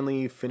could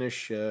finally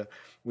finish.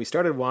 We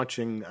started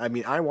watching. I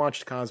mean, I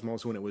watched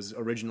Cosmos when it was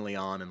originally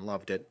on and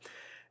loved it.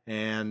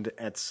 And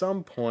at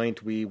some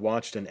point, we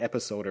watched an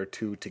episode or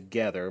two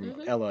together,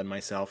 Ella and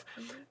myself.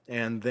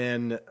 And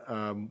then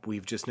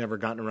we've just never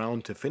gotten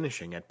around to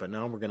finishing it. But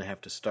now we're going to have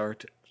to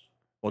start.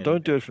 Well,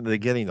 don't do it from the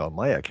beginning on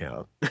my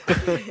account.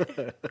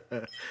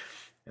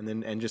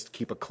 And just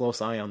keep a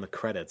close eye on the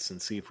credits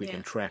and see if we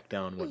can track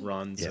down what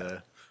Ron's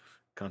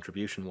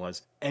contribution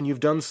was. And you've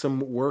done some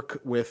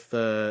work with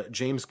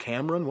James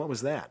Cameron. What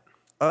was that?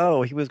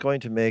 Oh, he was going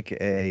to make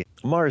a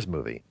Mars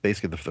movie,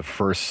 basically the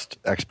first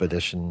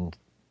expedition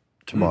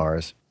to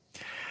Mars.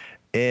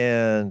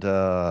 And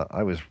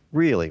I was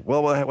really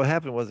well. What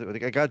happened was I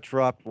got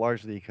dropped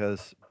largely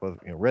because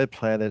Red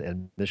Planet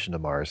and Mission to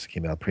Mars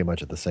came out pretty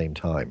much at the same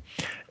time.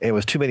 And it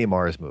was too many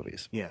Mars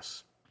movies.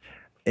 Yes.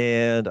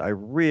 And I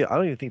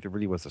don't even think there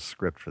really was a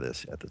script for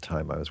this at the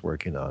time I was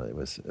working on it. It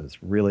was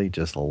really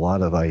just a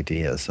lot of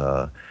ideas.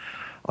 I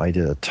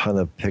did a ton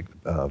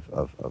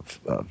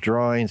of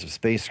drawings of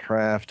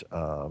spacecraft.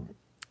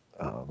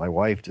 My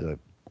wife did a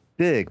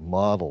big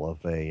model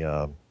of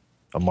a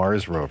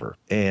Mars rover,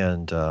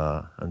 and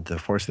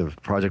unfortunately the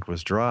project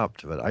was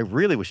dropped. But I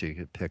really wish it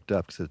had picked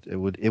up because it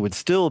would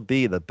still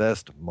be the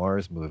best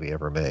Mars movie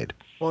ever made.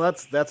 Well,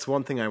 that's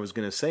one thing I was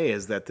going to say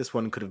is that this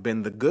one could have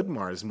been the good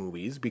Mars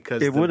movies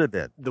because it would have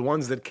been. The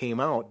ones that came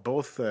out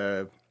both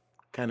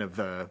kind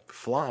of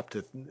flopped,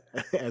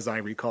 as I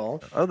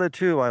recall. Other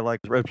two, I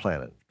liked Red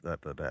Planet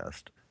the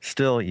best.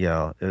 Still,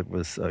 yeah, it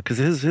was because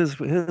his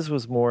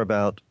was more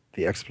about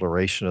the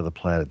exploration of the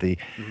planet.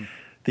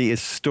 The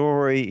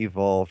story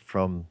evolved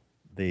from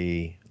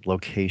the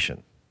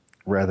location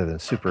rather than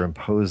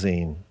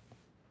superimposing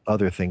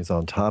other things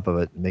on top of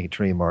it,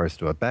 turning Mars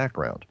to a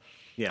background.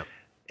 Yeah.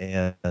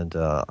 And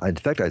in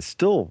fact, I'm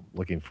still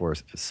looking for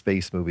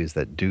space movies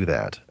that do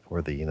that,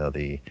 where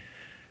the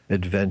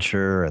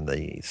adventure and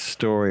the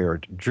story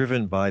are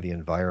driven by the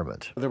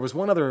environment. There was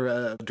one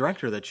other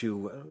director that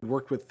you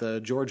worked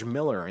with, George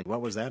Miller.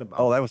 What was that about?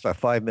 Oh, that was about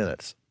 5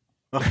 minutes.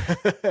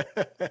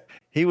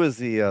 He was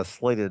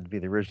slated to be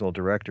the original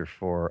director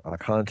for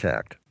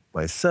Contact.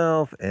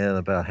 Myself and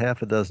about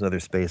half a dozen other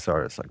space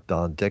artists like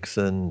Don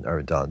Dixon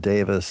or Don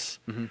Davis.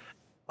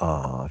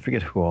 I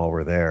forget who all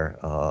were there.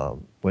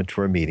 Went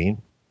for a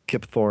meeting.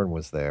 Kip Thorne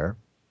was there.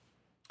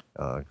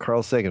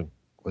 Carl Sagan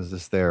was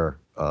just there,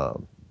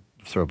 sort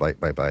of by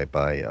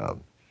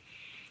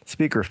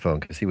speakerphone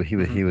because he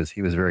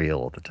was very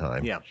ill at the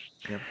time. Yeah.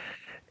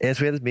 And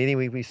so we had this meeting.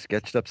 We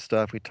sketched up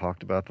stuff. We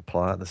talked about the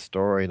plot and the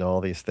story and all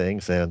these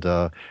things. And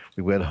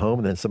we went home,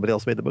 and then somebody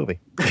else made the movie.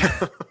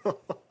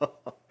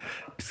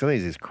 Some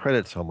of these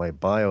credits on my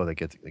bio that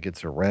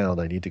gets around,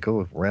 I need to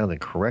go around and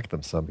correct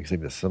them some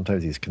because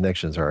sometimes these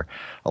connections are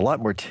a lot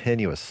more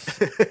tenuous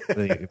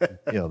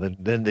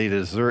than they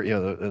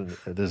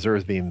deserve.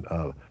 Deserves being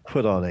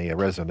put on a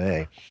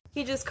resume.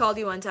 He just called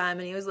you one time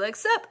and he was like,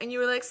 "Sup," and you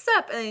were like,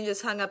 "Sup," and then he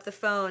just hung up the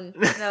phone.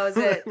 And that was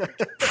it.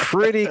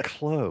 Pretty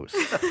close.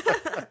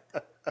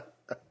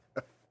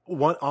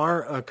 What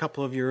are a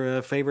couple of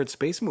your favorite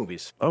space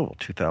movies? Oh,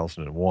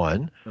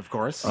 2001. Of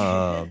course.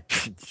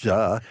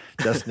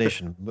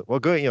 Destination. Well,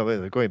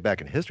 going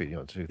back in history,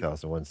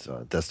 2001's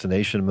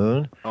Destination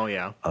Moon. Oh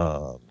yeah.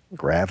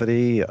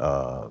 Gravity.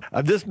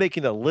 I'm just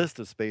making a list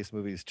of space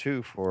movies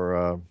too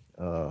for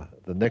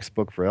the next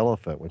book for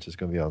Elephant, which is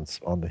going to be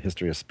on the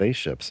history of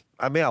spaceships.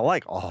 I mean, I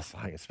like all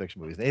science fiction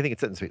movies. Anything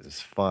that's set in space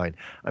is fine.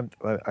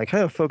 I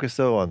kind of focus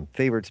though on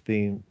favorites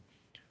being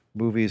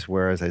movies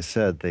where, as I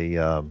said,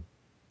 the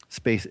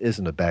space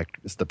isn't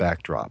it's the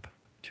backdrop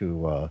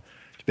to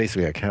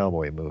basically a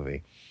cowboy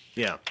movie.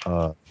 Yeah.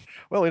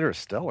 Well,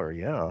 Interstellar,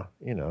 yeah.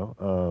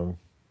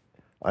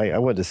 I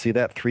wanted to see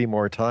that 3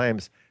 more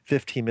times,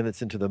 15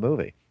 minutes into the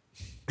movie.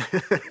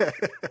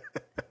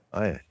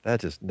 That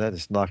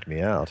just knocked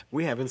me out.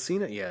 We haven't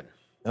seen it yet.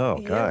 Oh,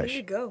 Yeah, gosh. there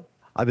you go.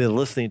 I've been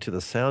listening to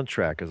the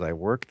soundtrack as I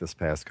worked this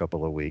past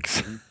couple of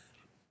weeks.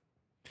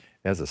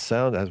 As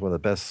one of the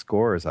best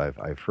scores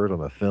I've heard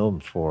on a film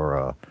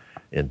for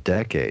in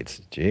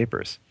decades.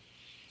 Jeepers.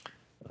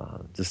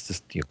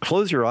 Just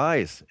close your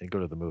eyes and go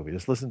to the movie.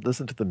 Just listen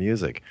to the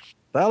music.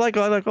 I like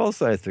all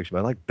science fiction.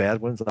 I like bad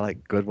ones. I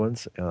like good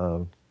ones.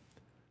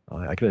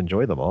 I can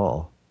enjoy them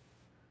all.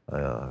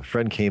 A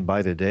friend came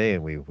by today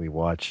and we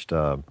watched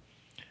The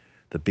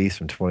Beast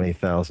from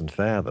 20,000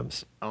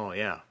 Fathoms. Oh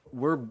yeah,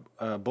 we're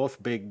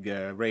both big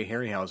Ray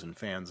Harryhausen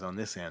fans on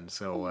this end.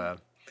 So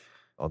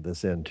on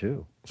this end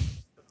too.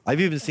 I've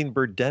even seen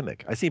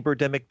Birdemic. I've seen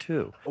Birdemic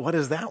 2. What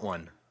is that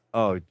one?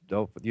 Oh, if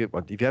you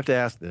have to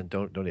ask, then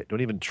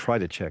don't even try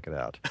to check it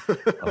out.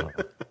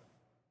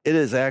 It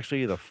is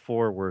actually the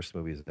 4 worst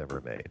movies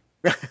ever made.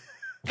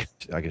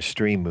 I can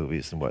stream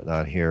movies and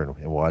whatnot here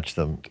and watch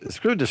them.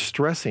 It's really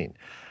distressing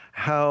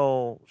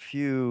how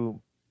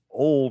few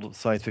old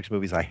science fiction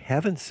movies I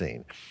haven't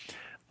seen.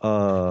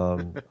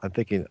 I'm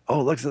thinking,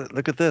 oh,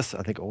 look at this.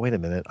 I think, oh, wait a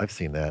minute, I've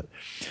seen that.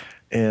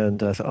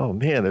 And I said, oh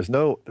man, there's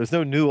no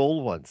new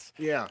old ones.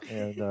 Yeah.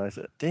 And I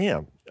said,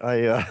 damn,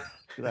 I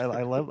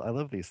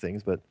love these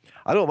things, but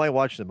I don't mind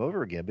watching them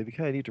over again. But you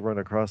kind of need to run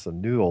across a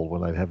new old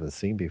one I haven't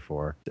seen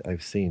before.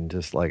 I've seen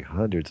just like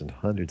hundreds and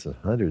hundreds and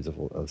hundreds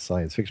of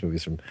science fiction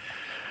movies from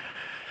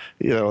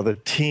the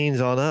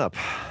teens on up.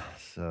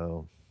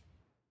 So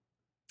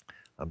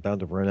I'm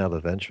bound to run out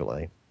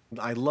eventually.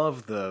 I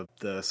love the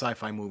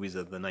sci-fi movies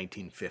of the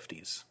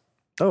 1950s.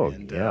 Oh,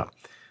 and, yeah.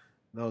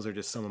 Those are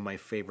just some of my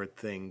favorite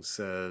things.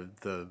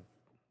 The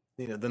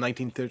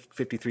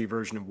 1953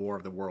 version of War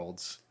of the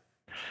Worlds.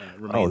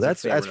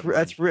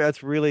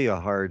 That's really a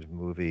hard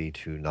movie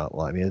to not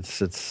like. I mean,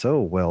 it's so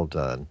well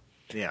done.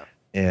 Yeah.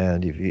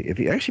 And if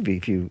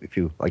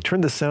you like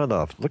turn the sound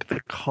off, look at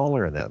the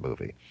color in that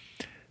movie.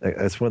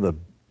 It's one of the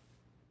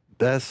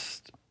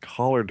best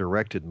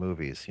color-directed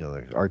movies,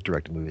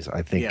 art-directed movies,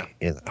 I think,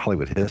 in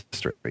Hollywood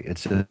history.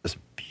 It's just a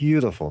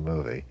beautiful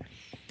movie.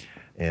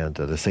 And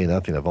to say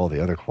nothing of all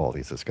the other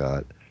qualities it's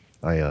got.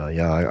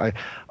 I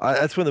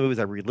that's one of the movies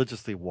I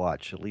religiously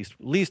watch at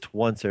least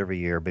once every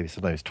year, maybe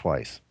sometimes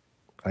twice.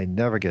 I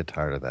never get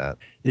tired of that.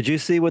 Did you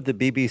see what the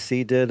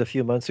BBC did a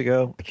few months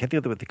ago? I can't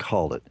think of what they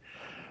called it.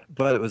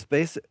 But it was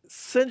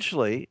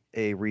essentially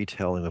a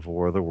retelling of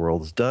War of the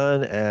Worlds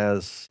done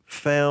as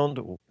found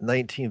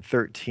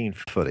 1913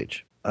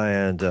 footage.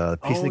 And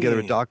piecing together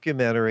a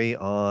documentary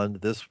on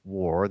this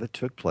war that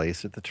took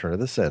place at the turn of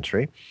the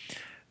century,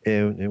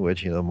 in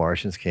which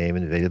Martians came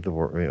and invaded the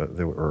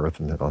Earth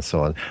and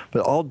so on.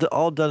 But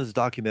all done as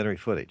documentary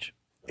footage,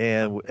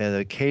 and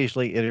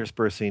occasionally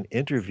interspersing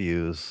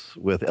interviews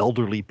with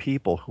elderly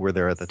people who were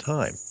there at the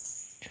time.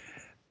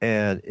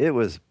 And it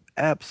was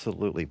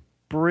absolutely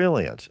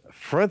brilliant.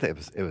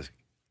 It was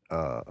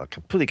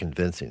completely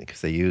convincing because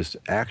they used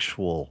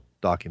actual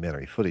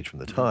documentary footage from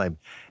the time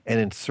and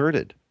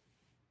inserted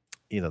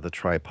the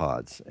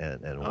tripods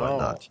and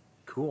whatnot.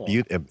 Cool.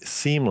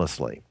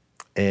 Seamlessly.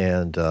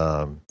 And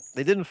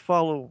they didn't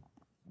follow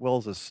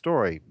Wells's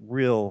story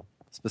real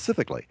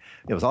specifically.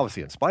 It was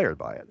obviously inspired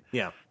by it.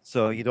 Yeah.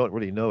 So you don't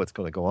really know what's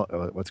going to go on,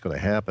 what's going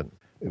to happen.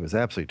 It was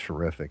absolutely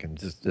terrific and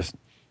just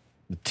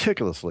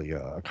meticulously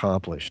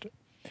accomplished.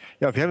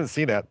 Yeah, if you haven't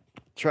seen that,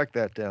 track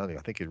that down.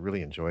 I think you'd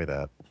really enjoy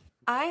that.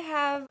 I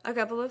have a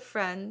couple of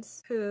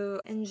friends who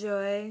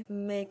enjoy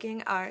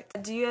making art.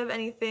 Do you have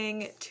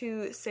anything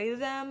to say to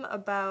them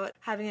about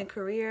having a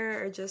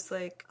career or just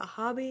like a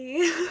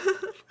hobby?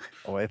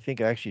 Oh, I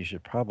think actually you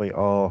should probably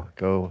all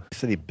go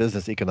study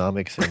business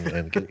economics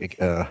and get,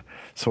 because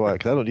I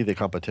don't need the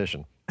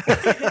competition.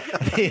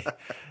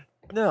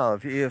 No,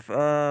 if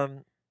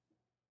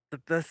the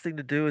best thing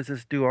to do is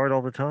just do art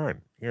all the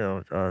time.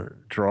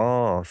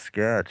 Draw,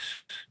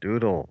 sketch,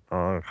 doodle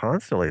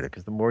constantly,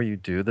 because the more you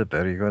do, the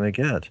better you're going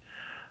to get.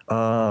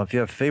 If you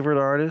have favorite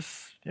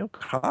artists,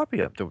 copy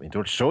them.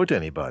 Don't show it to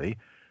anybody.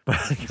 But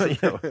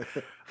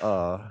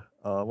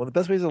one of the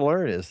best ways to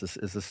learn is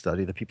to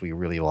study the people you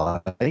really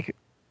like.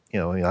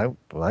 When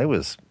I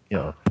was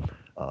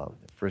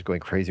first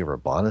going crazy over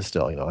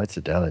Bonistel, I'd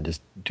sit down and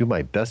just do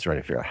my best trying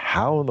to figure out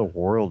how in the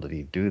world did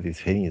he do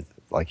these paintings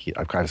like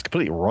I was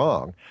completely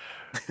wrong.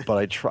 But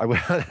I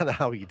don't know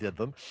how he did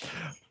them.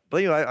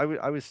 But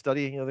I was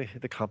studying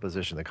the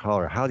composition, the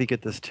color, how do you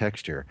get this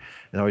texture,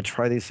 and I would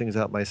try these things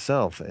out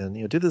myself,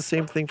 and do the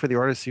same thing for the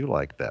artists you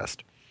like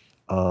best.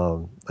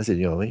 I said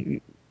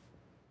you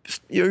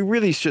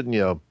really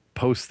shouldn't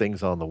post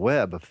things on the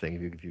web of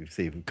things. If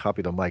you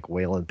copied a Mike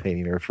Whalen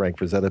painting or a Frank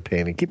Frazetta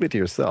painting, keep it to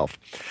yourself.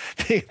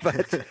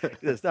 But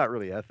it's not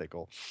really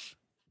ethical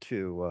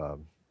to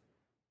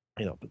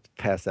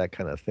pass that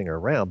kind of thing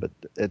around, but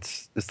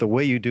it's the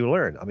way you do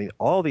learn. I mean,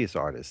 all these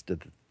artists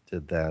did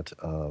that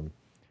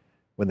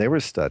when they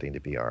were studying to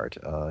be art.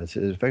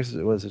 In fact,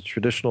 it was a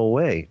traditional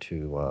way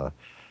to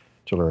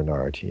learn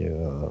art.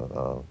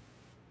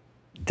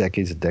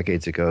 Decades and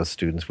decades ago,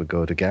 students would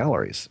go to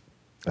galleries.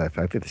 In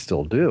fact, they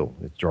still do.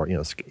 They draw,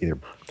 either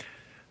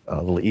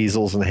little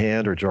easels in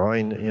hand or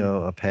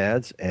drawing,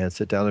 pads, and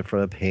sit down in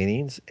front of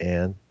paintings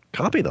and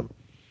copy them.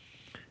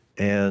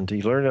 And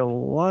you learn a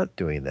lot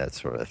doing that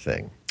sort of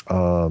thing.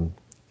 And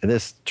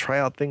just try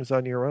out things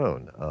on your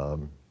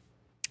own.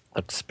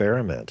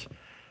 Experiment.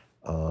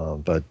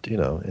 But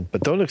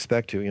don't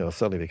expect to,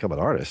 suddenly become an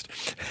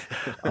artist.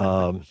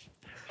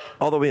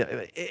 Although,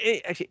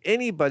 actually,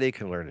 anybody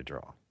can learn to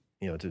draw.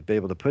 To be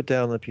able to put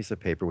down on a piece of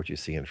paper what you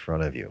see in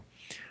front of you.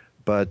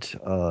 But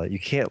you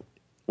can't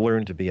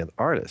learn to be an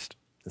artist.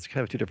 It's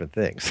kind of two different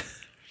things.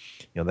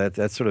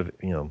 That sort of,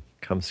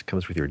 comes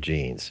with your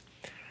genes.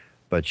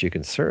 But you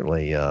can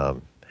certainly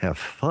have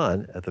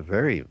fun at the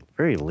very,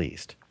 very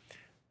least.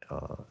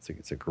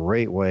 It's a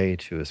great way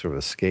to sort of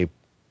escape,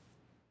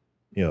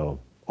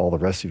 all the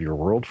rest of your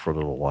world for a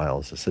little while,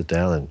 is to sit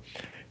down and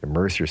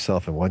immerse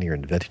yourself in what you're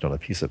inventing on a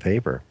piece of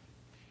paper.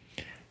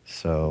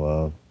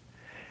 So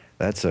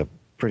that's a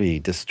pretty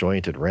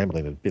disjointed,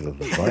 rambling bit of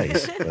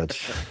advice, but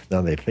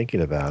now they're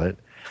thinking about it.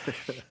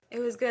 It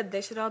was good. They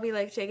should all be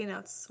like taking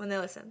notes when they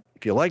listen.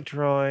 If you like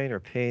drawing or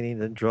painting,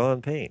 then draw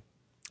and paint.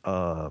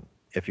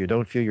 If you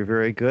don't feel you're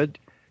very good,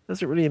 it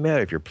doesn't really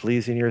matter. If you're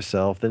pleasing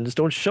yourself, then just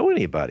don't show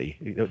anybody.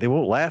 They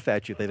won't laugh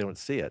at you if they don't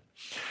see it.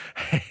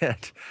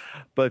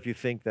 But if you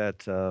think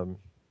that, if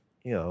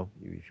you want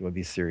to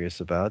be serious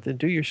about it,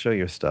 then show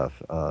your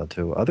stuff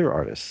to other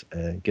artists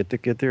and get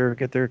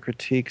their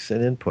critiques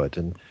and input,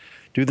 and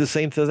do the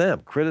same to them.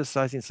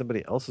 Criticizing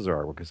somebody else's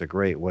artwork is a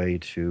great way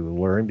to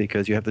learn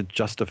because you have to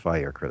justify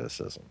your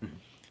criticism.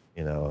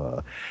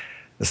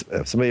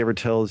 If somebody ever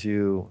tells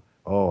you,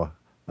 "Oh,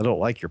 I don't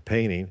like your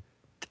painting,"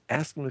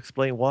 ask them to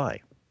explain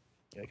why.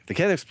 If they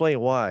can't explain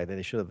why, then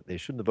they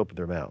shouldn't have opened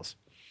their mouths.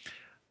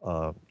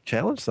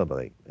 Challenge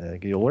somebody.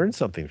 You'll learn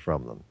something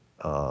from them.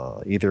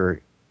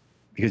 Either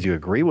because you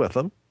agree with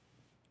them,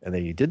 and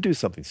then you did do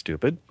something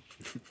stupid,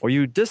 or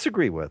you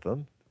disagree with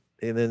them,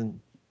 and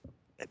then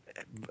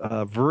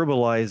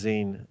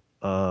verbalizing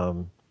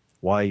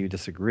why you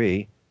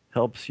disagree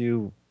helps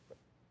you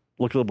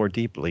look a little more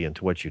deeply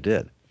into what you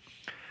did.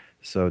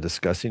 So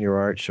discussing your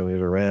art, showing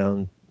it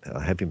around,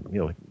 if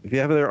you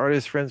have other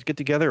artist friends, get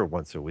together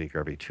once a week or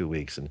every 2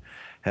 weeks and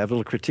have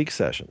little critique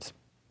sessions.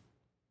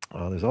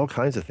 There's all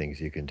kinds of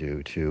things you can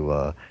do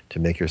to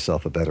make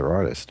yourself a better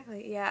artist.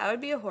 Yeah, I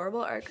would be a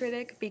horrible art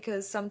critic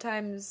because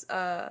sometimes,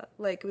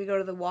 we go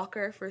to the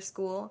Walker for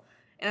school,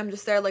 and I'm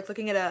just there,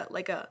 looking at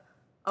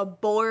a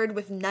board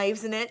with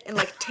knives in it and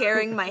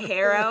tearing my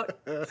hair out.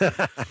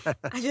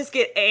 I just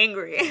get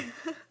angry.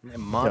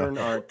 Modern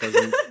art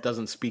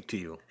doesn't speak to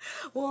you.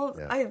 Well,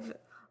 yeah.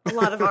 A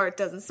lot of art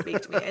doesn't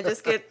speak to me. I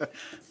just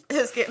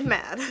get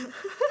mad.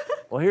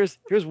 Well,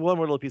 here's one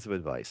more little piece of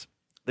advice.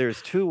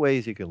 There's two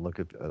ways you can look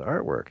at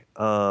artwork.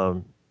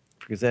 For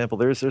example,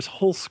 there's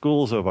whole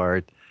schools of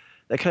art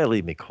that kind of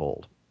leave me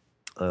cold.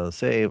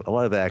 Say a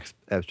lot of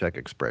abstract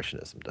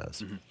expressionism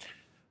does. Mm-hmm.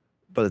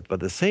 But by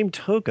the same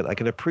token, I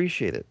can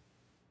appreciate it.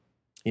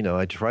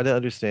 I try to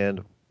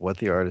understand what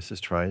the artist is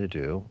trying to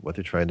do, what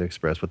they're trying to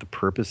express, what the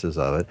purpose is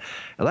of it,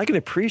 and I can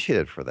appreciate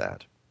it for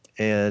that.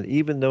 And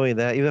even knowing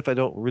that, even if I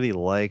don't really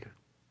like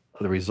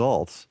the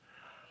results,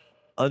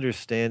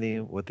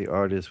 understanding what the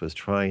artist was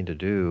trying to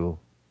do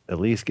at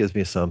least gives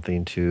me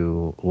something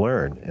to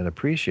learn and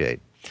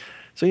appreciate.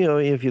 So,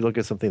 if you look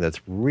at something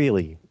that's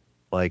really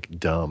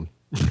dumb,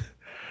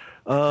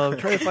 try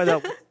to find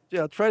out.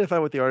 Yeah, try to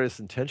find what the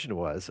artist's intention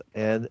was,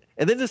 and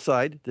then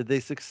decide, did they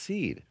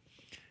succeed?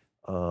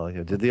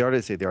 Did the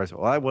artist say,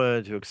 well, I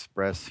wanted to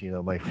express,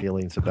 my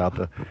feelings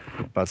about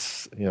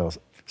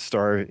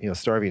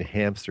starving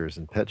hamsters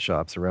in pet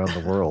shops around the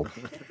world.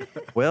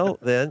 Well,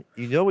 then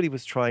you know what he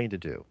was trying to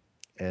do,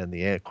 and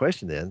the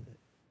question then,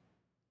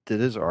 did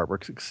his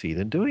artwork succeed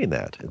in doing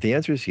that? If the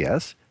answer is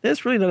yes, then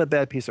it's really not a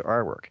bad piece of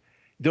artwork.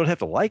 You don't have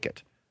to like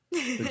it,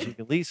 but you can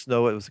at least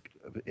know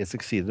it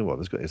succeeded in what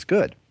was good. It's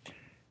good.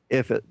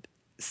 If it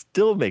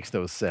still makes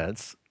no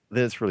sense,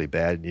 then it's really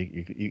bad.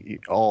 You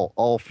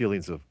all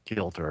feelings of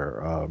guilt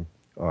are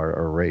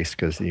erased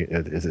because it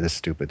is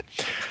stupid.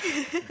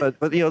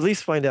 But at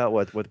least find out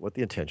what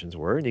the intentions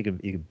were, and you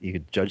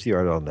can judge the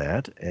art on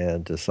that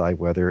and decide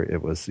whether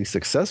it was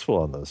successful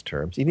on those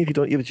terms. Even if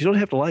you don't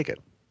have to like it.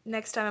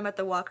 Next time I'm at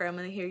the Walker, I'm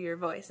going to hear your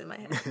voice in my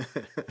head.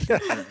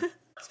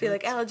 Just be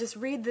like, Al, just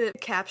read the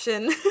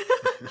caption.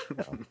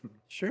 Yeah,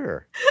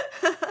 sure.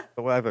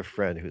 Well, I have a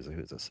friend who's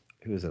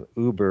an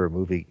uber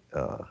movie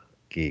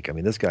geek. I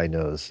mean, this guy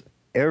knows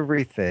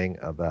everything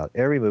about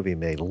every movie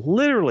made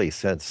literally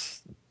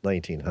since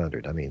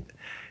 1900. I mean,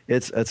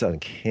 it's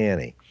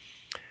uncanny.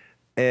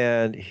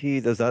 And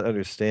he does not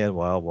understand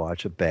why I'll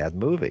watch a bad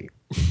movie.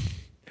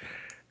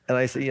 And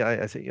I say,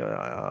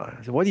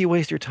 why do you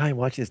waste your time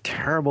watching these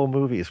terrible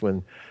movies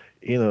when,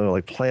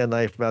 Plan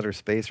 9 from Outer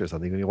Space or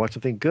something, when you watch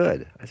something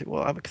good? I say,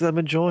 well, because I'm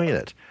enjoying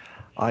it.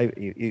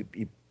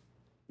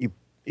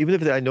 Even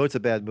if I know it's a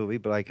bad movie,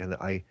 but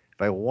if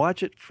I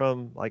watch it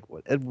from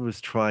what Edward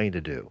was trying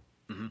to do,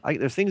 mm-hmm.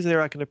 There's things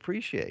there I can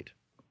appreciate,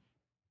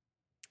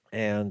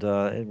 and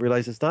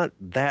realize it's not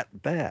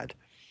that bad.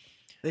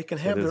 They can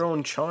have their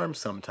own charm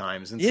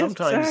sometimes, and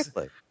sometimes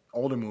exactly.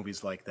 Older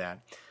movies like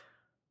that,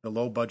 the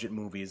low-budget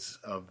movies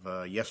of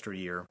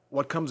yesteryear,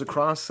 what comes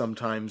across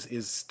sometimes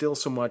is still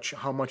so much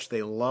how much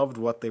they loved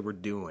what they were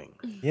doing.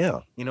 Yeah.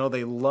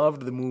 They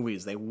loved the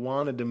movies. They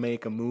wanted to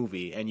make a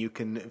movie, and you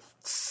can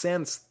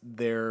sense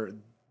their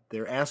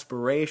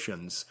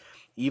aspirations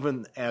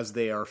even as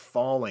they are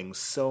falling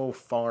so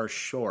far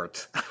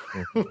short.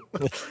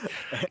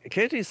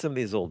 Occasionally some of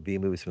these old B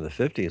movies from the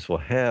 50s will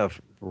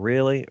have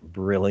really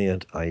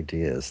brilliant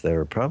ideas.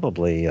 They're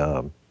probably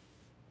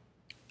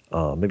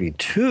maybe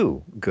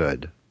too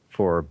good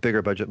for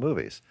bigger budget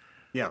movies.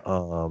 Yeah.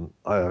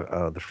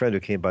 The friend who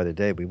came by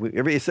today,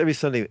 every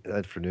Sunday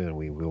afternoon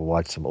we will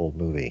watch some old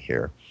movie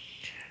here,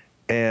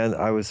 and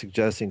I was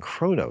suggesting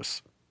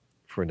Kronos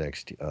for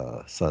next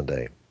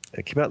Sunday.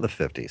 It came out in the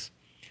 50s,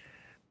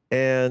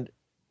 and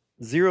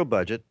zero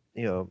budget,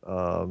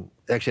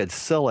 actually had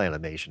cell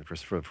animation for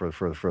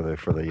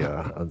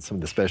the on some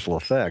of the special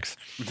effects,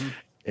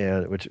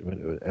 and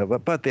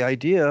but the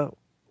idea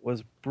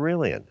was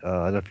brilliant. I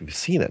don't know if you've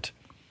seen it.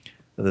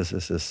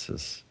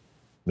 This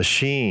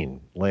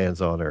machine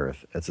lands on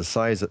Earth. It's the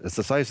size of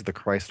the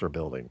Chrysler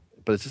Building,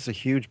 but it's just a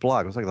huge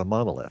block. It's like the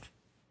monolith.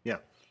 Yeah,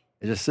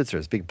 it just sits there.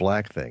 This big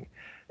black thing.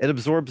 It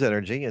absorbs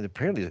energy, and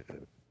apparently,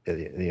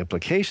 the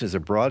implication is to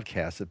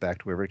broadcast it back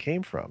to wherever it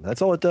came from.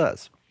 That's all it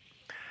does.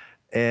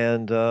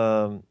 And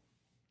the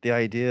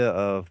idea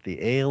of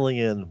the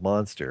alien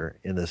monster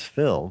in this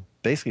film,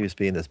 basically just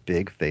being this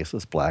big,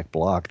 faceless black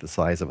block the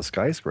size of a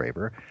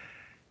skyscraper,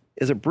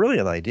 is a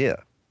brilliant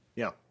idea.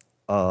 Yeah.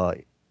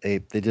 They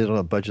did it on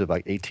a budget of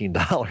like $18,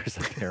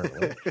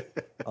 apparently.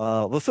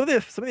 Well, some of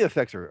the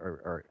effects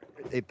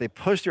they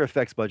pushed their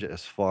effects budget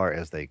as far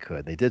as they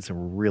could. They did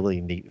some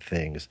really neat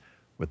things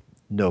with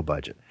no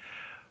budget.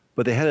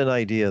 But they had an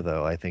idea,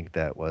 though, I think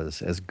that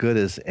was as good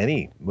as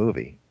any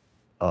movie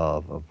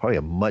of probably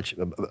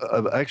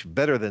actually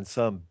better than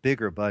some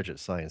bigger budget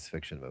science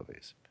fiction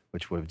movies,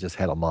 which would have just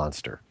had a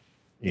monster,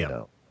 you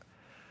know.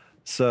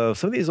 So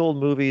some of these old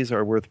movies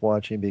are worth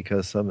watching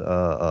because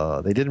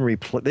they didn't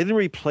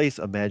replace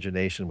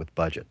imagination with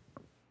budget,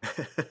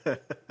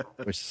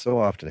 which so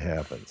often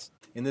happens.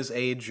 In this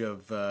age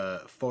of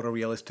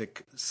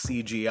photorealistic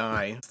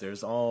CGI,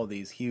 there's all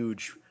these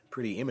huge,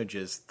 pretty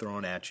images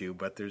thrown at you,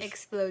 but there's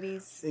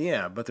explodies.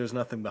 Yeah, but there's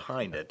nothing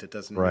behind it. It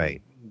doesn't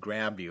right. really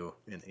grab you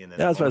in an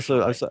that's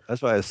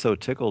why I was so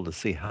tickled to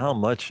see how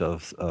much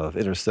of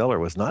Interstellar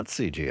was not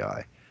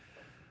CGI.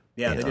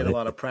 Yeah, they did a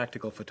lot of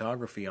practical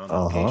photography on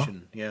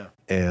location. Yeah,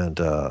 and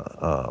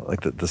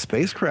like the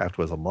spacecraft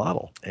was a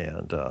model,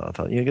 and I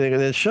thought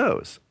it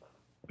shows,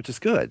 which is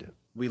good.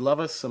 We love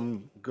us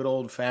some good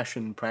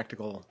old-fashioned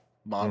practical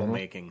model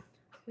making.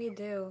 We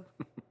do.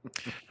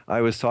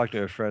 I was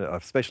talking to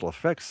a special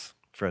effects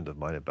friend of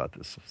mine about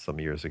this some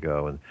years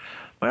ago, and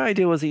my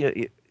idea was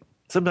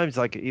sometimes,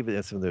 like even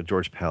in some of the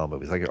George Powell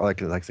movies,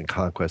 like in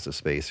Conquest of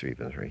Space, or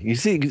even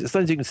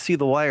sometimes you can see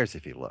the wires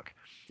if you look.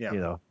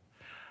 Yeah.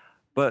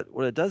 But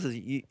what it does is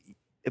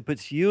it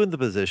puts you in the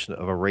position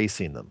of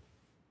erasing them,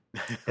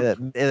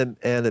 and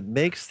it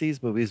makes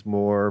these movies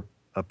more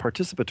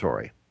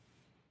participatory.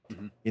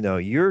 Mm-hmm.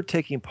 You're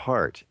taking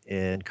part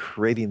in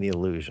creating the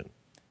illusion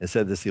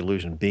instead of this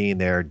illusion being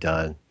there,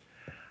 done.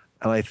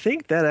 And I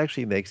think that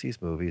actually makes these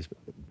movies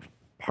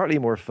partly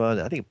more fun.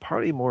 I think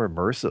partly more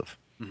immersive,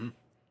 and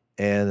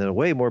in a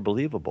way more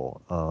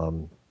believable.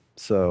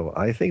 So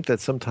I think that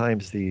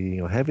sometimes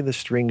having the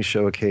strings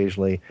show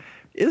occasionally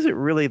isn't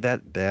really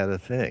that bad a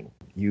thing.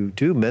 You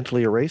do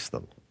mentally erase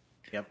them.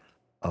 Yep.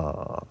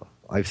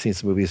 I've seen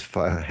some movies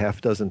half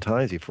a dozen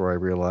times before I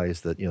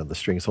realized that the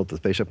strings hold the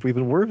spaceship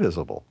even were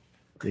visible,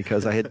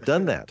 because I had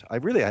done that. I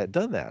had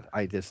done that.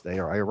 I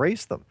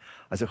erased them.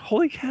 I said,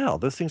 "Holy cow!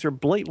 Those things are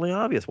blatantly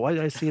obvious. Why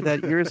did I see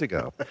that years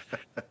ago?"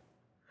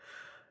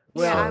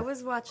 Well, I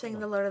was watching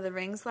The Lord of the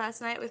Rings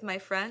last night with my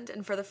friend,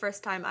 and for the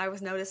first time, I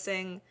was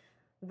noticing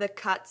the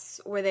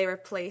cuts where they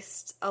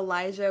replaced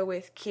Elijah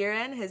with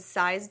Kieran, his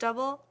size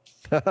double.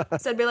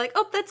 So I'd be like,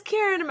 "Oh, that's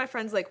Kieran," and my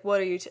friend's like, "What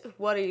are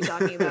you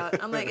talking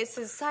about?" I'm like, "It's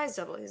his size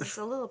double. He's just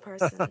a little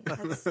person.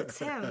 It's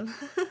him."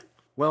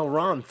 Well,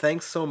 Ron,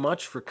 thanks so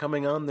much for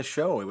coming on the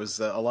show. It was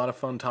a lot of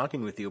fun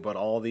talking with you about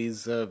all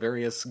these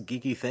various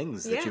geeky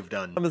things that you've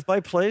done. It was my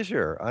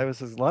pleasure. It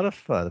was a lot of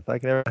fun. If I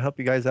can ever help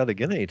you guys out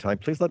again anytime,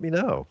 please let me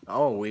know.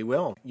 Oh, we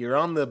will. You're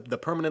on the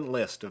permanent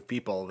list of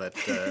people that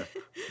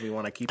we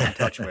want to keep in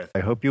touch with. I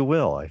hope you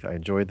will. I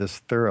enjoyed this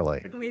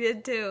thoroughly. We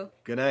did too.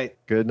 Good night.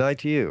 Good night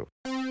to you.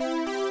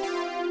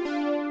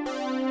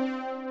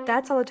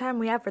 That's all the time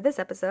we have for this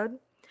episode.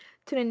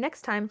 Tune in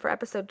next time for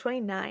episode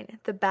 29,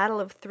 The Battle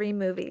of Three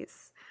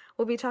Movies.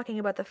 We'll be talking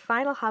about the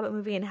final Hobbit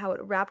movie and how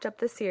it wrapped up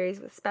the series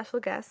with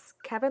special guests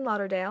Kevin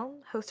Lauderdale,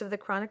 host of the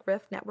Chronic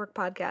Rift Network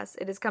podcast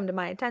It Has Come to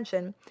My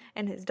Attention,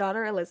 and his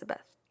daughter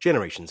Elizabeth.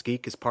 Generations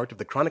Geek is part of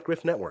the Chronic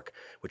Rift Network,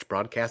 which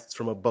broadcasts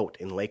from a boat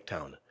in Lake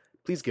Town.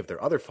 Please give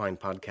their other fine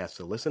podcasts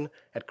a listen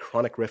at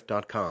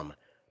chronicrift.com.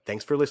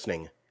 Thanks for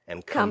listening,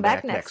 and come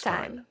back next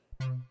time.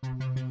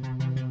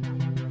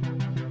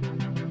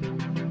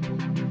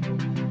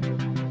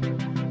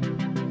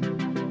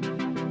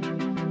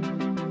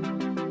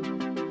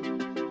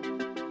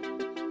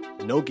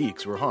 No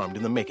geeks were harmed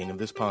in the making of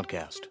this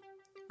podcast.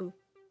 Ooh,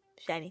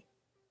 shiny.